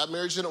relationship, and that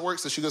marriage didn't work,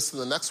 so she goes to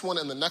the next one,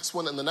 and the next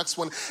one, and the next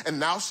one, and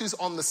now she's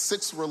on the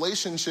 6th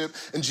relationship,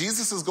 and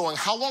Jesus is going,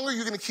 how long are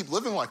you going to keep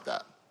living like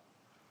that?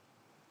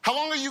 How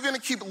long are you going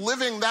to keep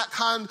living that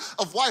kind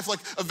of life? Like,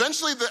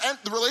 eventually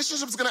the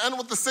relationship's going to end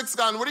with the 6th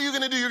guy, and what are you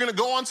going to do? You're going to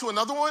go on to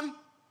another one?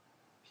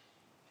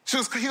 He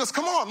goes,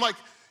 come on, like,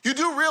 you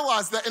do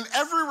realize that in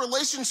every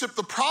relationship,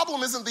 the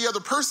problem isn't the other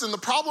person. The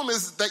problem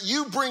is that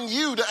you bring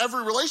you to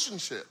every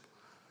relationship.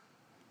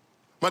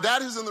 My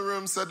dad, who's in the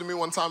room, said to me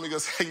one time, he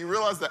goes, hey, you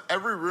realize that if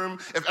every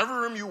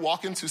room you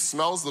walk into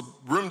smells, the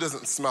room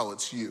doesn't smell,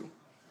 it's you.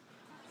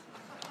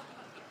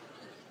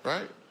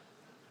 Right?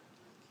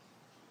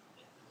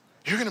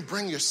 You're going to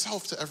bring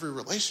yourself to every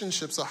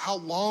relationship. So how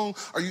long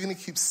are you going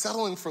to keep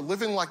settling for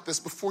living like this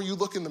before you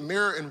look in the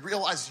mirror and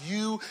realize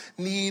you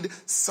need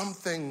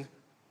something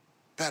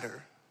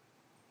better?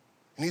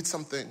 You need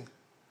something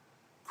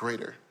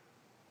greater.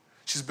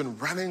 She's been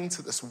running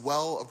to this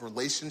well of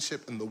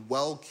relationship, and the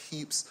well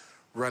keeps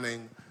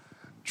running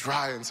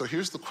dry. And so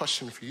here's the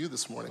question for you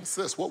this morning. It's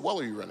this: what well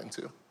are you running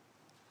to?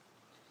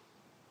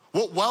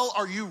 What well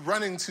are you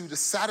running to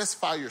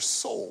satisfy your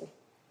soul?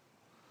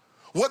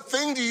 What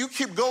thing do you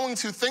keep going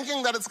to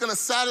thinking that it's going to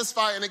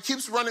satisfy, and it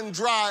keeps running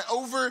dry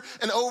over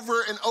and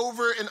over and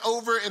over and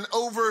over and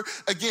over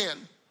again?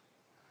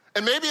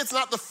 And maybe it's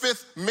not the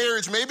 5th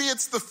marriage. Maybe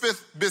it's the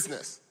 5th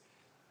business.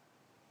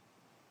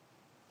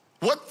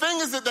 What thing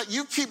is it that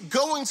you keep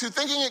going to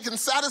thinking it can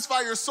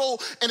satisfy your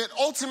soul, and it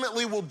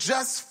ultimately will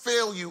just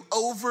fail you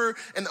over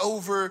and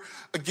over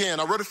again?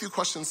 I wrote a few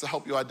questions to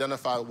help you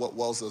identify what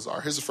wells those are.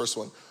 Here's the first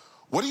one.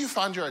 What do you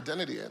find your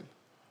identity in?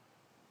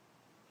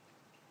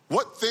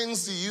 What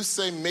things do you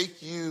say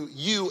make you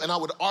you? And I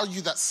would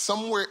argue that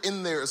somewhere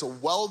in there is a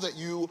well that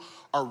you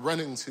are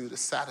running to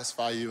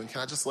satisfy you. And can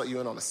I just let you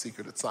in on a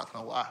secret? It's not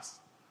going to last.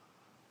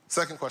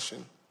 Second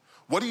question.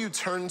 What do you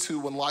turn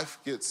to when life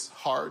gets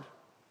hard?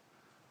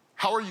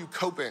 How are you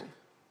coping?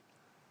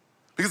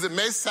 Because it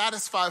may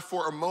satisfy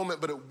for a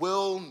moment, but it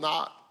will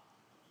not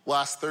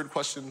last. Third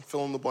question,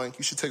 fill in the blank.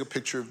 You should take a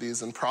picture of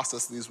these and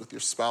process these with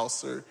your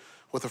spouse or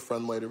with a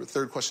friend later. But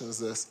third question is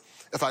this: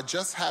 if I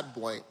just had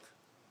blank,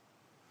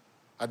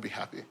 I'd be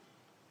happy.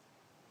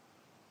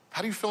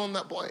 How do you fill in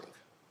that blank?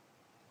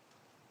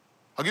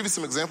 I'll give you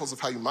some examples of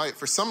how you might.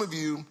 For some of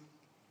you,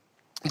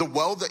 the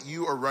well that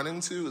you are running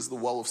to is the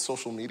well of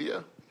social media.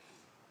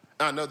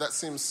 And I know that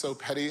seems so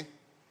petty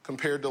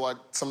compared to like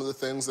some of the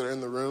things that are in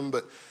the room,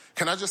 but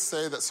can I just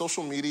say that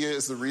social media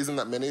is the reason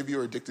that many of you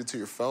are addicted to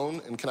your phone?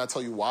 And can I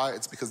tell you why?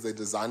 It's because they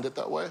designed it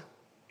that way.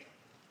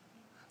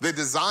 They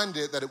designed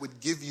it that it would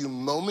give you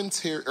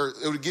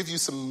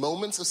some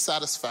moments of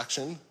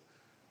satisfaction.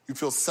 You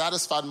feel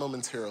satisfied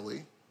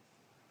momentarily,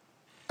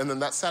 and then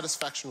that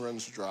satisfaction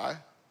runs dry.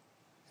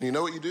 And you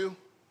know what you do?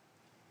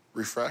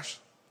 Refresh,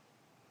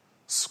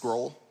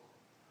 scroll,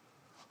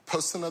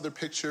 post another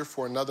picture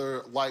for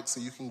another like so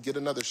you can get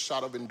another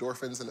shot of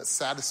endorphins, and it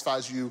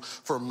satisfies you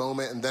for a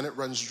moment, and then it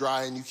runs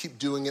dry, and you keep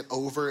doing it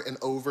over and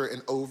over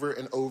and over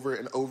and over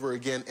and over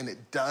again, and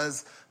it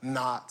does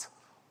not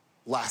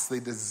last.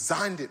 They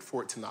designed it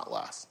for it to not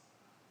last.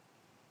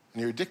 And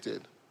you're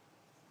addicted,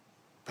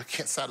 but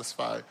can't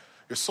satisfy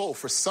your soul.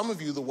 For some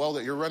of you, the well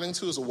that you're running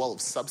to is a well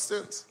of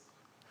substance.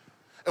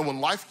 And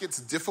when life gets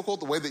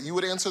difficult, the way that you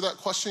would answer that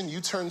question, you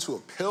turn to a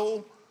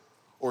pill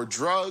or a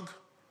drug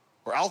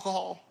or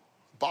alcohol,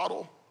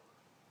 bottle.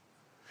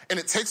 And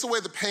it takes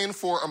away the pain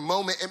for a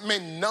moment. It may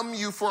numb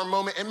you for a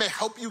moment. It may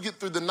help you get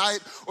through the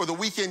night or the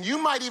weekend. You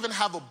might even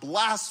have a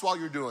blast while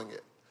you're doing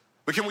it.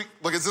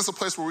 But is this a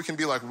place where we can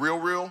be like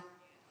real?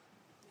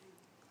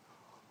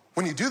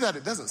 When you do that,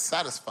 it doesn't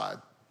satisfy,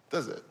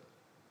 does it?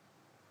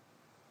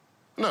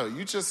 No,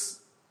 you just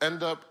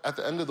end up at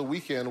the end of the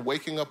weekend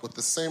waking up with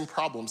the same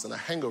problems and a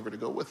hangover to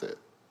go with it.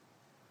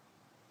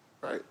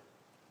 right?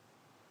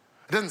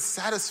 It doesn't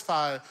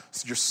satisfy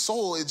your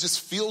soul. It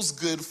just feels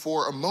good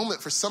for a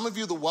moment. For some of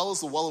you, the well is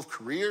the well of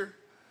career.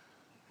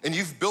 And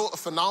you've built a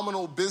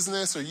phenomenal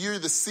business, or you're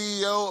the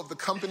CEO of the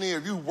company, or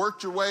you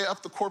worked your way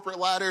up the corporate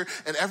ladder,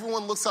 and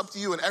everyone looks up to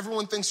you and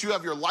everyone thinks you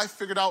have your life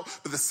figured out.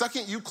 But the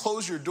second you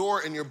close your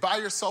door and you're by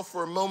yourself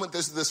for a moment,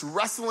 there's this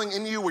wrestling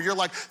in you where you're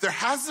like, there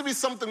has to be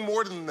something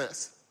more than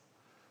this.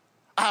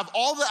 I have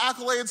all the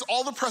accolades,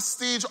 all the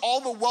prestige,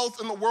 all the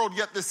wealth in the world,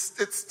 yet it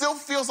still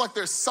feels like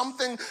there's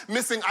something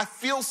missing. I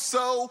feel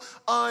so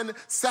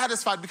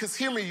unsatisfied because,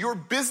 hear me, your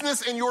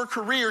business and your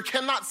career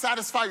cannot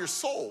satisfy your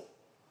soul.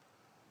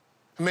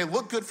 It may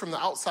look good from the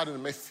outside and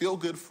it may feel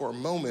good for a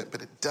moment,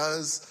 but it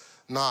does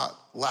not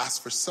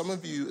last. For some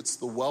of you, it's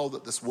the well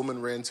that this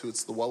woman ran to.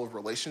 It's the well of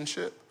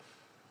relationship.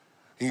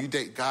 And you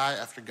date guy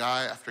after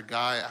guy after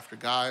guy after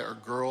guy, or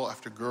girl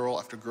after girl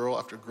after girl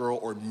after girl,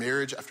 or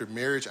marriage after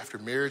marriage after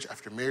marriage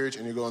after marriage,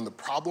 and you're going, the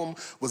problem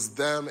was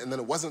them, and then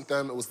it wasn't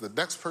them, it was the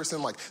next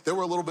person. Like, they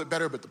were a little bit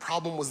better, but the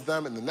problem was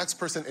them and the next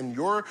person, and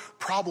your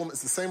problem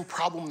is the same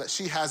problem that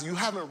she has. You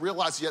haven't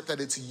realized yet that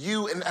it's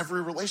you in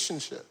every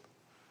relationship.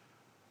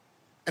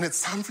 And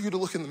it's time for you to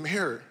look in the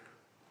mirror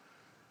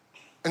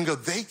and go,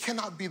 they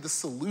cannot be the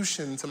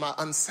solution to my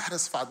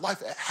unsatisfied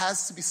life. It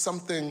has to be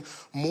something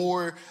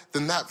more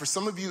than that. For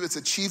some of you, it's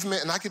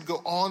achievement, and I could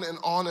go on and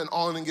on and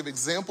on and give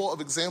example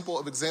of example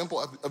of example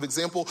of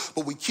example,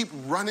 but we keep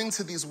running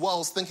to these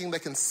wells thinking they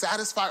can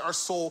satisfy our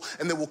soul,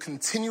 and they will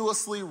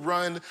continuously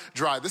run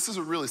dry. This is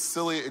a really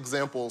silly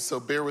example, so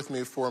bear with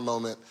me for a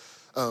moment,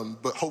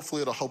 but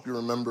hopefully it'll help you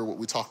remember what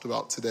we talked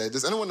about today.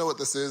 Does anyone know what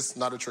this is?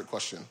 Not a trick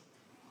question.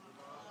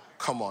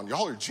 Come on,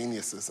 y'all are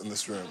geniuses in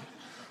this room.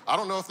 I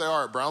don't know if they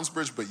are at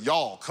Brownsbridge, but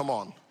y'all, come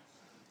on.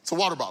 It's a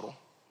water bottle.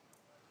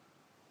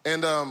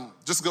 And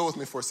just go with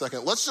me for a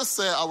second. Let's just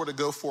say I were to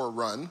go for a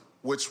run,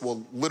 which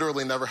will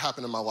literally never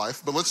happen in my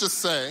life, but let's just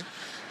say,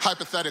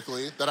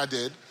 hypothetically, that I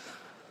did.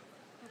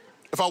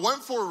 If I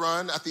went for a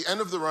run, at the end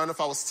of the run, if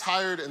I was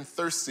tired and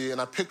thirsty and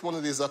I picked one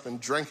of these up and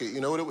drank it,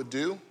 you know what it would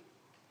do?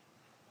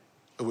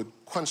 It would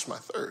quench my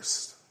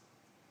thirst.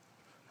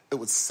 It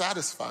would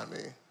satisfy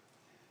me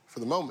for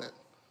the moment.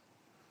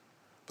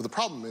 But the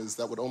problem is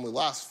that would only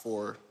last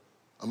for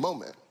a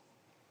moment,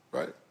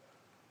 right?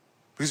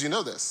 Because you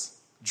know this,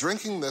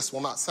 drinking this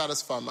will not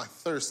satisfy my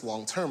thirst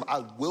long term.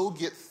 I will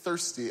get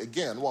thirsty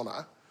again, won't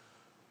I?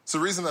 It's the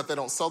reason that they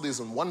don't sell these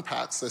in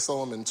 1-packs. They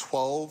sell them in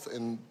 12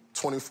 and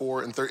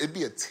 24 and 30. It'd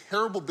be a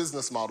terrible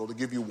business model to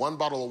give you one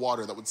bottle of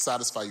water that would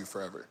satisfy you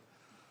forever.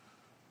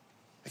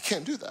 You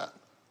can't do that.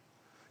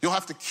 You'll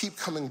have to keep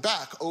coming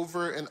back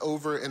over and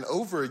over and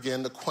over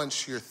again to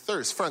quench your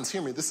thirst. Friends,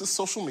 hear me, this is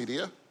social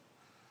media.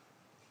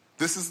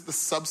 This is the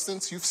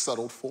substance you've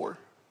settled for.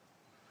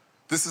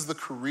 This is the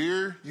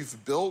career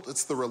you've built.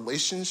 It's the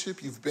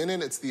relationship you've been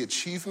in. It's the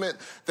achievement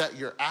that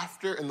you're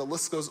after. And the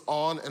list goes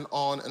on and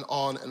on and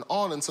on and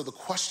on. And so the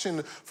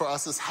question for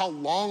us is, how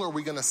long are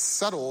we going to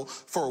settle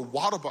for a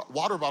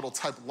water bottle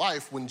type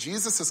life when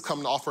Jesus has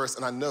come to offer us,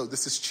 and I know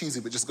this is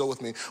cheesy, but just go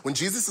with me. When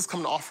Jesus has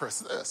come to offer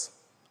us this.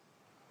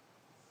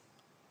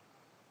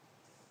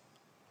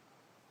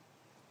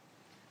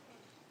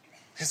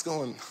 He's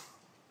going,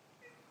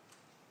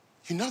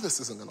 you know this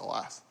isn't going to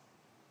last.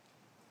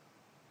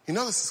 You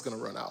know this is going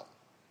to run out.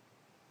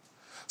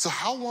 So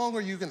how long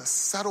are you going to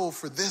settle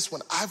for this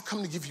when I've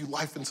come to give you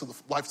life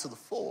to the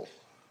full?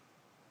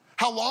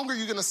 How long are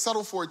you going to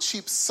settle for a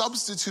cheap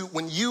substitute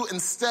when you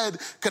instead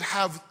could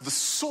have the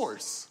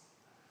source?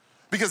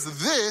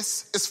 Because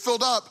this is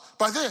filled up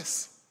by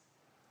this.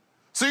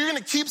 So you're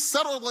going to keep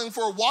settling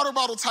for a water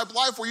bottle type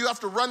life where you have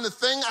to run the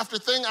thing after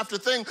thing after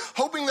thing,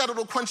 hoping that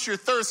it'll quench your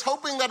thirst,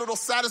 hoping that it'll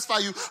satisfy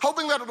you,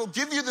 hoping that it'll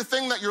give you the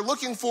thing that you're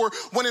looking for,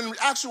 when in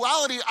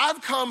actuality,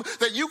 I've come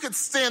that you could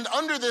stand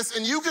under this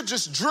and you could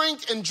just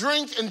drink and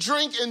drink and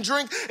drink and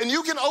drink, and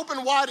you can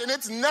open wide and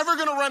it's never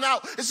going to run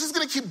out. It's just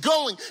going to keep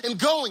going and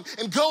going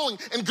and going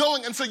and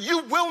going. And so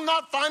you will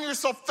not find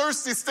yourself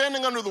thirsty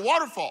standing under the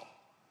waterfall.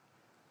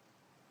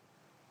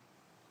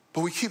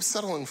 But we keep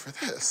settling for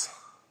this.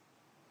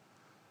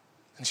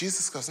 And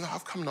Jesus goes, no,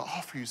 I've come to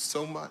offer you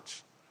so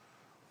much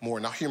more.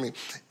 Now hear me.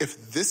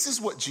 If this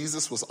is what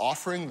Jesus was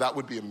offering, that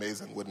would be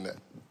amazing, wouldn't it?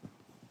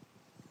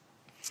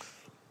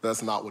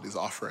 That's not what he's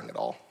offering at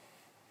all.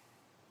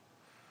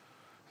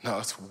 No,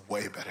 it's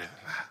way better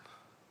than that.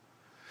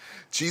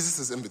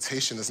 Jesus'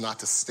 invitation is not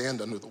to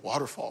stand under the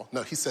waterfall.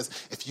 No, he says,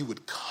 if you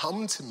would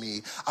come to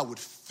me, I would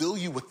fill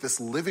you with this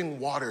living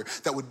water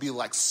that would be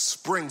like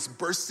springs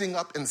bursting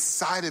up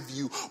inside of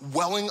you,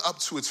 welling up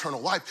to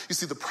eternal life. You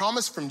see, the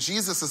promise from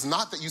Jesus is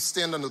not that you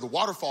stand under the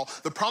waterfall.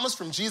 The promise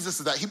from Jesus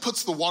is that he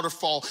puts the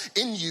waterfall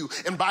in you,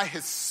 and by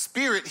his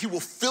Spirit, he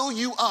will fill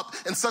you up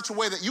in such a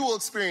way that you will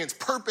experience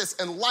purpose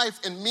and life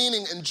and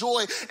meaning and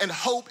joy and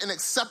hope and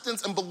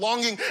acceptance and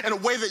belonging in a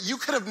way that you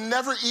could have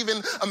never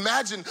even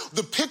imagined.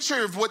 The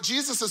picture of what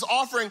Jesus is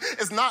offering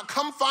is not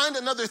come find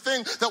another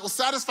thing that will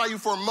satisfy you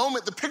for a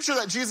moment. The picture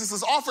that Jesus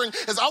is offering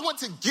is, I want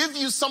to give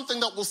you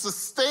something that will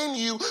sustain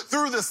you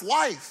through this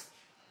life.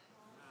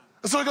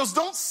 And so he goes,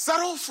 don't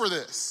settle for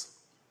this.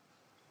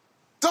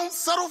 Don't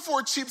settle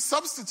for a cheap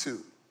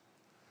substitute.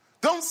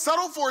 Don't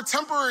settle for a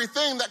temporary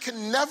thing that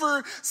can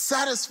never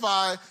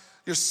satisfy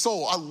your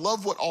soul. I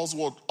love what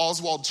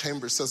Oswald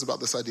Chambers says about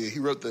this idea. He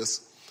wrote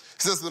this.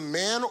 He says, the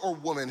man or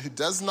woman who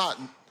does not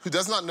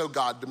know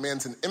God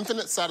demands an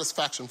infinite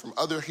satisfaction from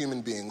other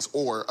human beings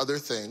or other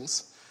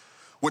things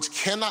which they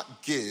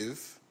cannot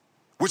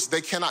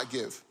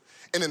give.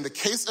 And in the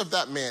case of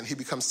that man, he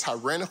becomes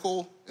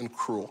tyrannical and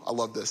cruel. I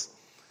love this.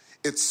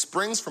 It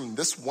springs from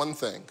this one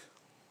thing,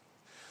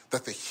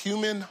 that the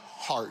human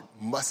heart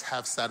must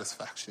have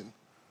satisfaction.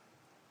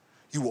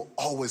 You will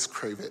always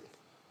crave it.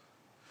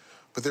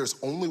 But there's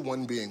only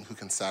one being who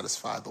can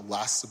satisfy the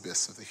last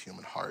abyss of the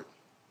human heart,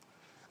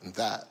 and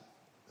that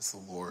is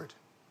the Lord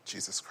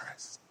Jesus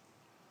Christ.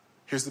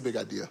 Here's the big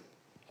idea.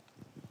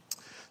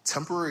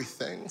 Temporary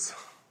things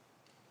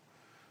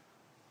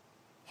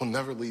will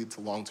never lead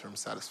to long-term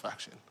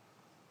satisfaction.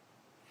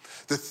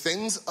 The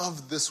things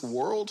of this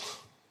world,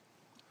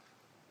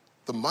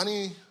 the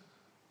money,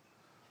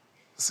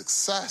 the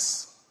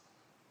success,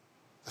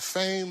 the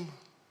fame,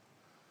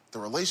 the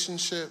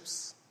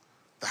relationships,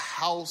 the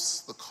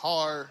house, the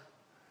car,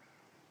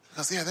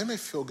 because they may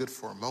feel good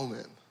for a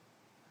moment,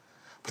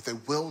 but they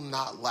will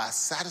not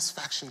last.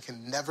 Satisfaction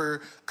can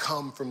never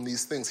come from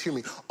these things. Hear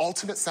me.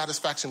 Ultimate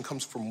satisfaction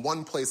comes from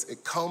one place.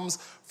 It comes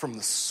from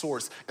the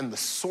source, and the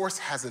source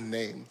has a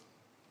name,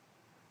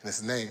 and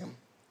his name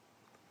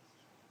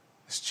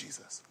is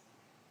Jesus.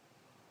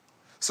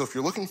 So if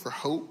you're looking for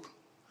hope,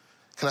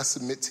 can I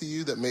submit to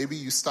you that maybe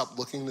you stop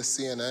looking to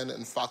CNN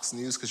and Fox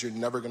News because you're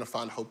never going to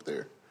find hope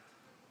there?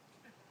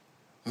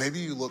 Maybe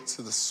you look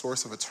to the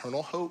source of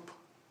eternal hope,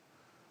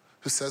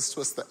 who says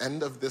to us the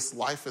end of this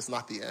life is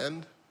not the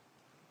end,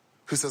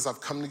 who says I've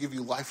come to give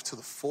you life to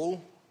the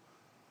full,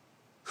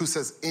 who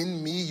says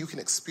in me you can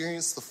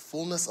experience the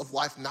fullness of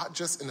life, not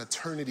just in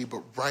eternity,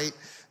 but right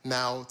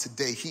now,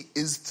 today. He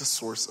is the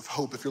source of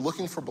hope. If you're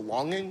looking for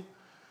belonging,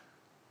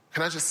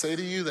 can I just say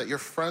to you that your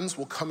friends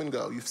will come and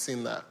go? You've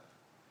seen that.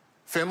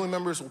 Family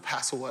members will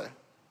pass away.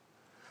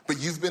 But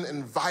you've been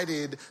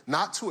invited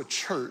not to a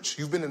church,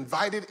 you've been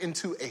invited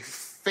into a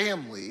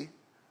family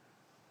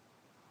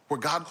where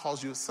God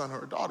calls you a son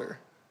or a daughter.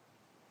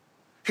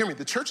 Hear me,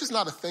 the church is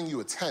not a thing you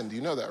attend.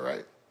 You know that,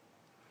 right?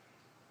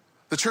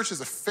 The church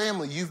is a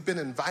family you've been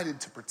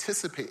invited to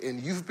participate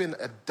in. You've been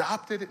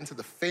adopted into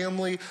the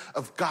family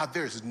of God.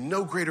 There is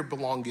no greater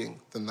belonging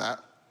than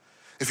that.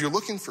 If you're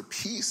looking for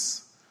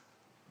peace,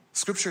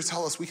 Scripture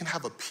tells us we can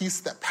have a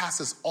peace that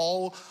passes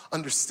all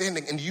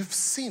understanding, and you've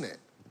seen it.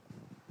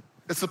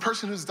 It's the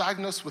person who's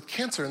diagnosed with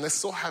cancer and they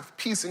still have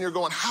peace, and you're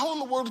going, how in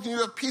the world can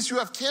you have peace? You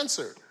have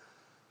cancer.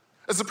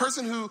 It's the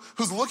person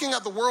who's looking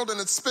at the world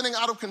and it's spinning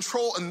out of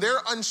control and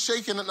they're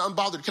unshaken and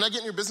unbothered. Can I get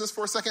in your business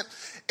for a second?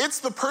 It's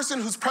the person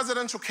whose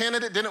presidential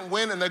candidate didn't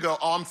win and they go,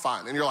 oh, I'm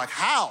fine. And you're like,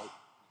 how?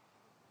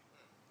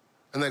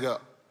 And they go,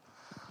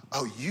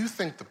 oh, you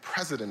think the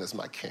president is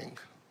my king?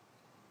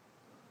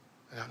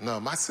 No,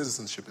 my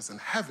citizenship is in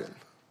heaven.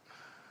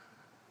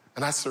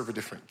 And I serve a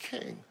different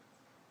king.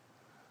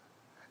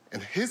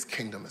 And his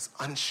kingdom is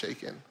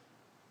unshaken.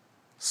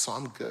 So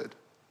I'm good.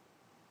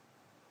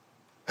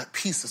 That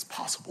peace is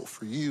possible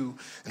for you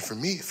and for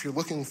me. If you're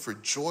looking for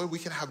joy, we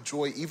can have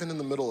joy even in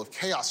the middle of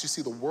chaos. You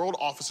see, the world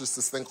offers us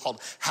this thing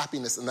called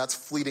happiness, and that's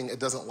fleeting. It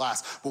doesn't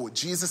last. But what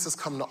Jesus has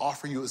come to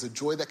offer you is a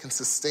joy that can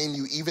sustain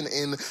you even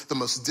in the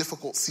most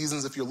difficult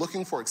seasons. If you're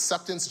looking for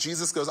acceptance,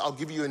 Jesus goes, I'll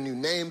give you a new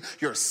name.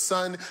 You're a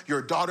son, you're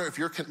a daughter. If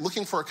you're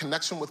looking for a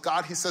connection with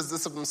God, he says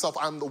this of himself,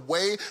 I'm the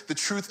way, the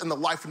truth, and the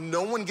life.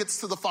 No one gets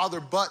to the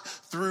Father but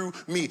through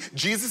me.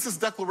 Jesus'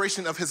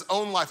 declaration of his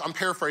own life, I'm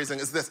paraphrasing,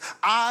 is this: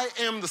 I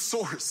am the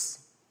source.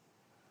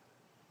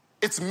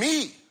 It's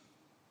me.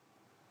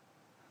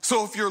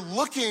 So if you're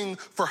looking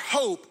for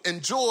hope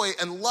and joy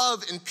and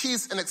love and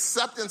peace and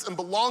acceptance and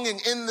belonging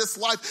in this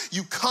life,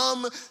 you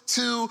come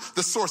to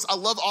the source. I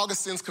love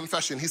Augustine's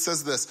confession. He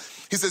says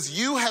this. He says,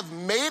 you have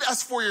made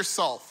us for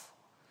yourself,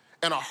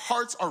 and our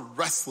hearts are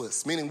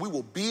restless, meaning we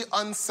will be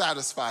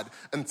unsatisfied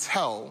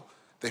until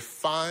they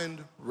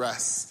find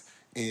rest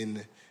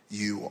in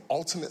you.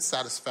 Ultimate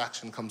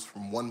satisfaction comes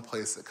from one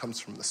place. It comes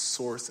from the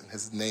source, and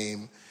his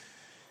name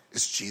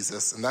is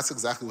Jesus. And that's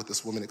exactly what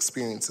this woman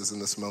experiences in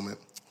this moment.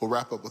 We'll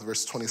wrap up with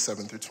verse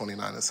 27 through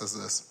 29. It says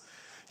this: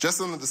 just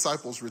then the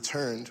disciples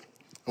returned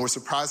and were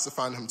surprised to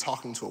find him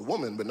talking to a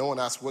woman, but no one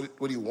asked, what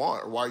do you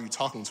want, or why are you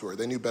talking to her?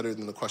 They knew better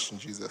than to question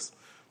Jesus.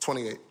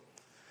 28.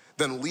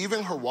 Then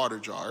leaving her water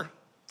jar,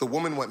 the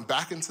woman went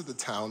back into the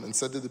town and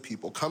said to the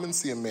people, come and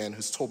see a man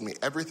who's told me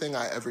everything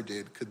I ever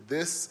did. Could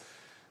this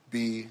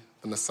be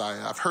the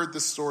Messiah? I've heard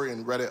this story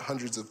and read it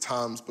hundreds of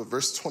times, but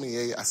verse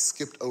 28, I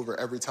skipped over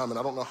every time, and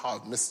I don't know how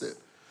I've missed it.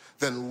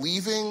 Then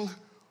leaving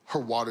her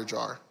water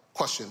jar.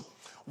 Question: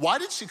 why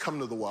did she come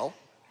to the well?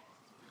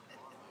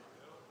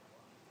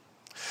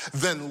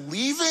 Then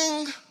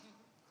leaving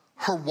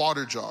her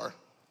water jar.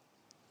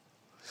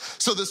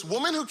 So this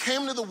woman who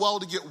came to the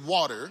well to get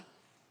water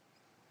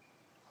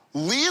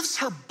leaves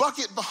her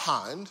bucket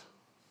behind,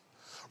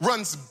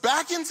 runs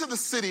back into the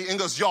city and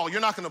goes, y'all, you're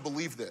not going to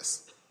believe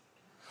this.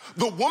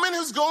 The woman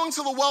who's going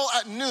to the well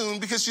at noon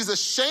because she's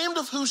ashamed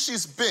of who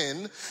she's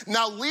been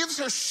now leaves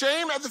her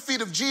shame at the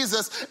feet of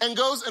Jesus and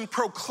goes and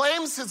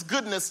proclaims his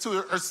goodness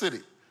to her city.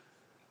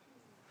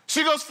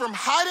 She goes from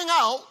hiding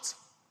out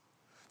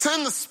to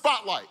in the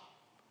spotlight.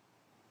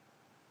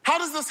 How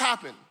does this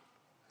happen?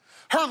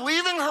 Her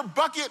leaving her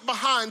bucket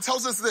behind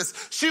tells us this.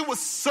 She was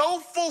so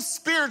full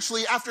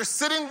spiritually after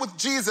sitting with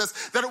Jesus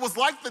that it was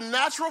like the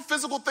natural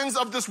physical things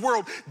of this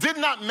world did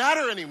not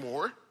matter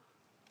anymore.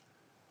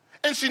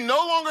 And she no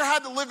longer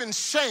had to live in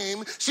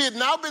shame. She had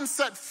now been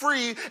set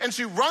free, and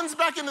she runs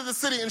back into the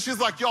city, and she's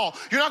like, y'all,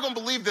 you're not gonna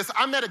believe this.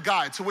 I met a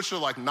guy, to which they're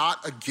like,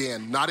 not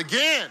again, not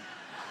again.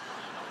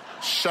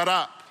 Shut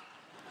up,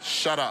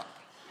 shut up.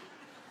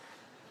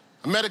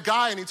 I met a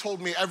guy, and he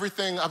told me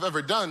everything I've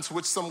ever done, to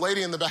which some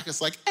lady in the back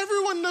is like,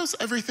 everyone knows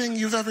everything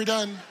you've ever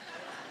done.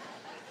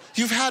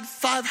 You've had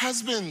 5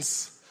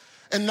 husbands,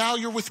 and now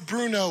you're with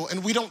Bruno,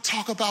 and we don't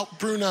talk about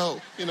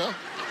Bruno, you know?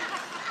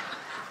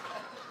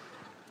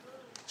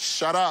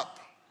 Shut up.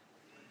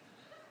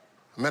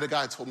 I met a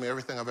guy who told me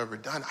everything I've ever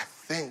done. I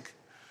think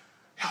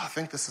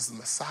this is the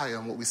Messiah.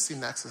 And what we see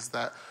next is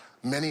that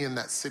many in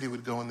that city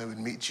would go and they would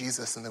meet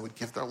Jesus and they would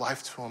give their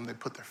life to him. They'd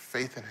put their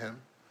faith in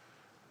him.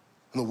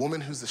 And the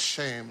woman who's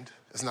ashamed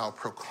is now a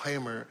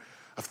proclaimer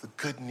of the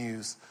good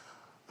news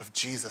of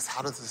Jesus.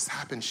 How does this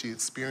happen? She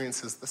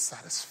experiences the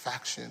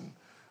satisfaction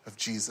of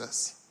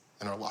Jesus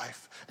in our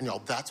life. And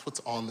y'all, that's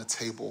what's on the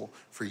table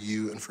for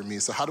you and for me.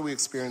 So how do we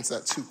experience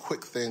that? 2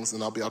 quick things,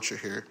 and I'll be out your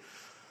hair.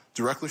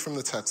 Directly from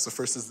the text. The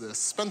first is this: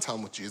 spend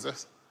time with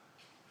Jesus.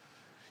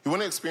 You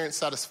want to experience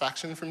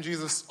satisfaction from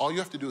Jesus? All you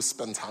have to do is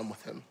spend time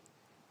with him.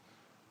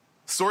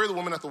 The story of the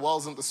woman at the well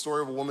isn't the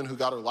story of a woman who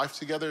got her life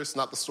together. It's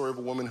not the story of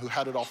a woman who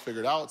had it all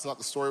figured out. It's not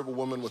the story of a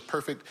woman with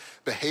perfect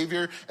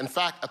behavior. In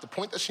fact, at the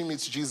point that she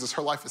meets Jesus,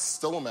 her life is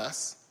still a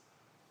mess.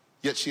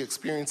 Yet she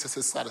experiences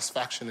his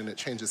satisfaction, and it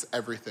changes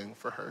everything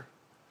for her.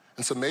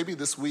 And so maybe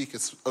this week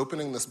it's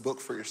opening this book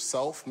for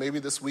yourself. Maybe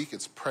this week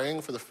it's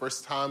praying for the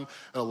first time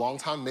in a long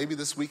time. Maybe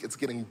this week it's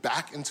getting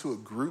back into a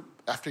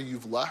group after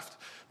you've left.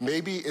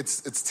 Maybe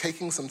it's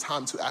taking some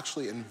time to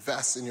actually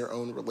invest in your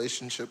own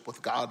relationship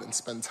with God and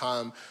spend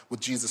time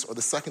with Jesus. Or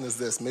the second is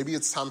this: maybe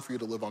it's time for you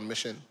to live on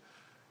mission.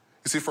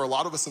 You see, for a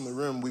lot of us in the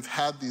room, we've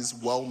had these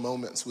well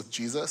moments with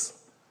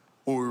Jesus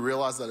where we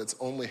realize that it's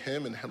only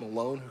him and him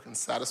alone who can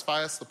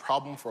satisfy us. The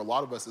problem for a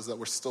lot of us is that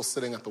we're still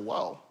sitting at the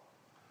well.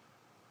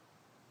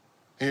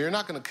 And you're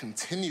not going to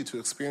continue to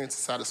experience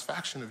the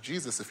satisfaction of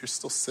Jesus if you're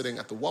still sitting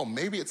at the well.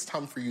 Maybe it's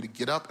time for you to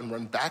get up and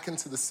run back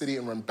into the city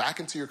and run back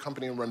into your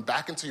company and run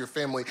back into your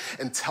family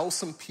and tell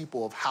some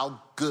people of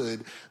how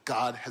good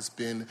God has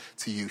been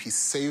to you. He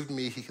saved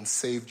me. He can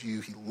save you.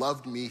 He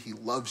loved me. He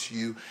loves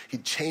you. He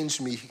changed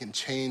me. He can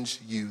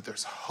change you.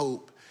 There's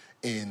hope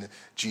in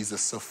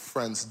Jesus. So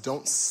friends,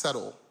 don't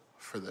settle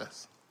for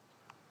this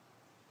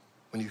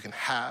when you can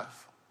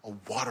have a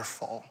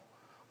waterfall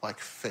like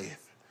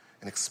faith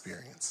and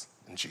experience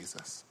in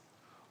Jesus.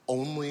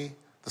 Only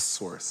the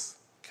source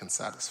can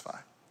satisfy.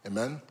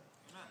 Amen?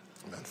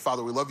 Amen.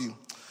 Father, we love you,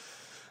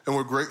 and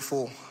we're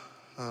grateful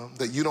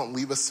that you don't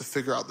leave us to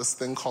figure out this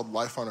thing called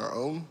life on our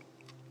own,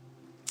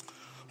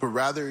 but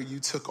rather you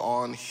took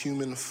on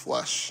human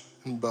flesh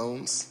and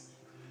bones,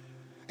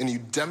 and you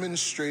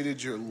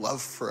demonstrated your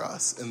love for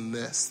us in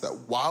this, that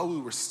while we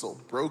were still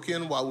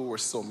broken, while we were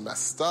still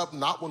messed up,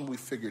 not when we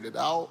figured it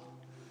out,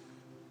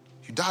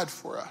 you died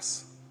for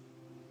us,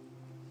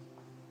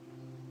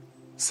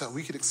 so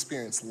we could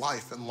experience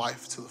life and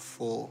life to the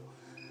full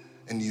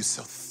in you.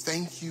 So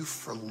thank you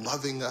for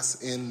loving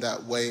us in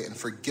that way, and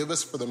forgive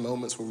us for the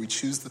moments where we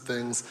choose the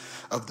things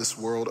of this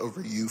world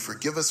over you.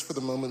 Forgive us for the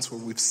moments where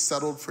we've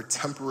settled for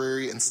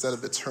temporary instead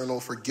of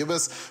eternal. Forgive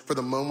us for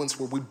the moments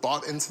where we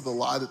bought into the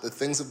lie that the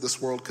things of this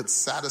world could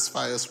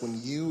satisfy us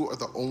when you are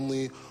the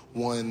only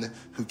one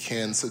who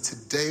can. So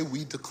today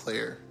we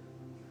declare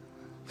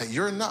that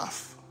you're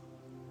enough,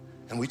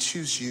 and we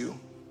choose you,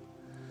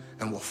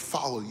 and we'll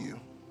follow you.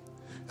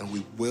 And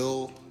we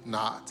will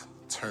not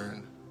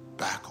turn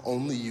back.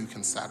 Only you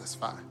can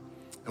satisfy.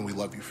 And we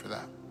love you for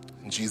that.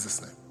 In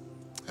Jesus' name.